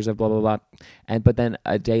 4 years of blah, blah, blah. But then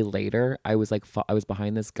a day later, I was like, I was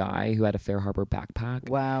behind this guy who had a Fair Harbor backpack.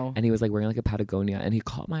 Wow. And he was like wearing like a Patagonia, and he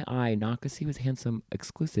caught my eye, not because he was handsome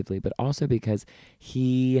exclusively, but also because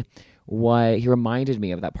he reminded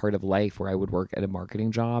me of that part of life where I would work at a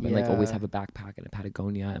marketing job and like always Yeah. have a backpack and a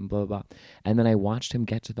Patagonia and blah, blah, blah. And then I watched him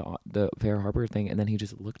get to the Fair Harbor thing, and then he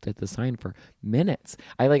just looked at the sign for minutes.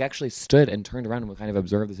 I like actually stood and turned around and kind of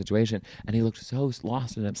observed the situation, and he looked so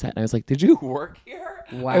lost and upset. And I was like, did you work here?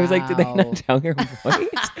 Wow. I was like, did they not tell your employees?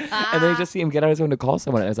 And then I just see him get out his phone to call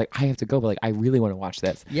someone. And I was like, I have to go, but like I really want to watch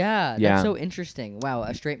this. Yeah, Yeah. that's so interesting. Wow,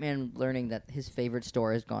 a straight man learning that his favorite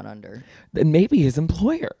store has gone under. Then maybe his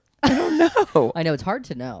employer. I don't know. I know it's hard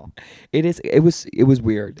to know. It was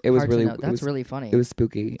weird. It was Hard really to know. That's really funny. it was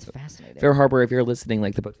spooky. It's fascinating. Fair Harbor, if you're listening,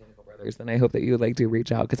 like the Botanical Brothers, then I hope that you would like to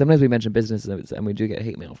reach out, because sometimes we mention businesses and we do get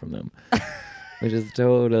hate mail from them, which is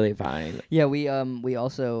totally fine. Yeah, we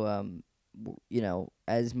also you know,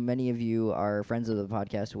 as many of you are friends of the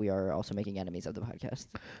podcast, we are also making enemies of the podcast.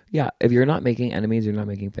 Yeah, if you're not making enemies, you're not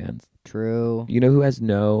making fans. True. You know who has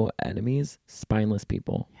no enemies? Spineless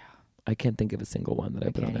people. Yeah. I can't think of a single one that I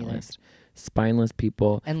put on can't that either. list. Spineless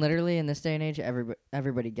people. And literally in this day and age,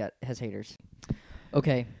 everybody has haters.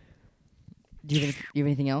 Okay. Do you have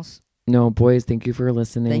anything else? No, boys, thank you for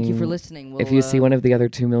listening. Thank you for listening. If you see one of the other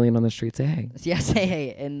 2 million on the street, say hey. Yeah, say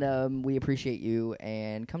hey, and we appreciate you.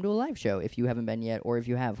 And come to a live show if you haven't been yet, or if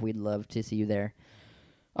you have, we'd love to see you there.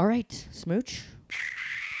 All right, smooch.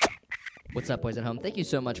 What's up, boys at home? Thank you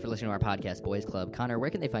so much for listening to our podcast, Boys Club. Connor, where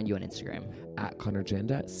can they find you on Instagram? At Connor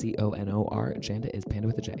Janda, CONOR. Janda is Panda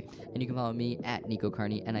with a J. And you can follow me at Nico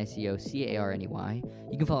Carney, NICOCARNEY.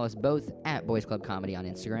 You can follow us both at Boys Club Comedy on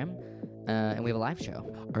Instagram. And we have a live show.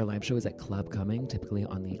 Our live show is at Club Coming, typically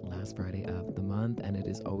on the last Friday of the month, and it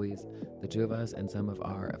is always the two of us and some of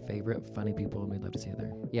our favorite funny people, and we'd love to see you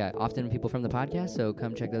there. Yeah, often people from the podcast, so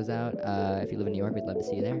come check those out. If you live in New York, we'd love to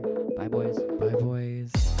see you there. Bye, boys. Bye, boys.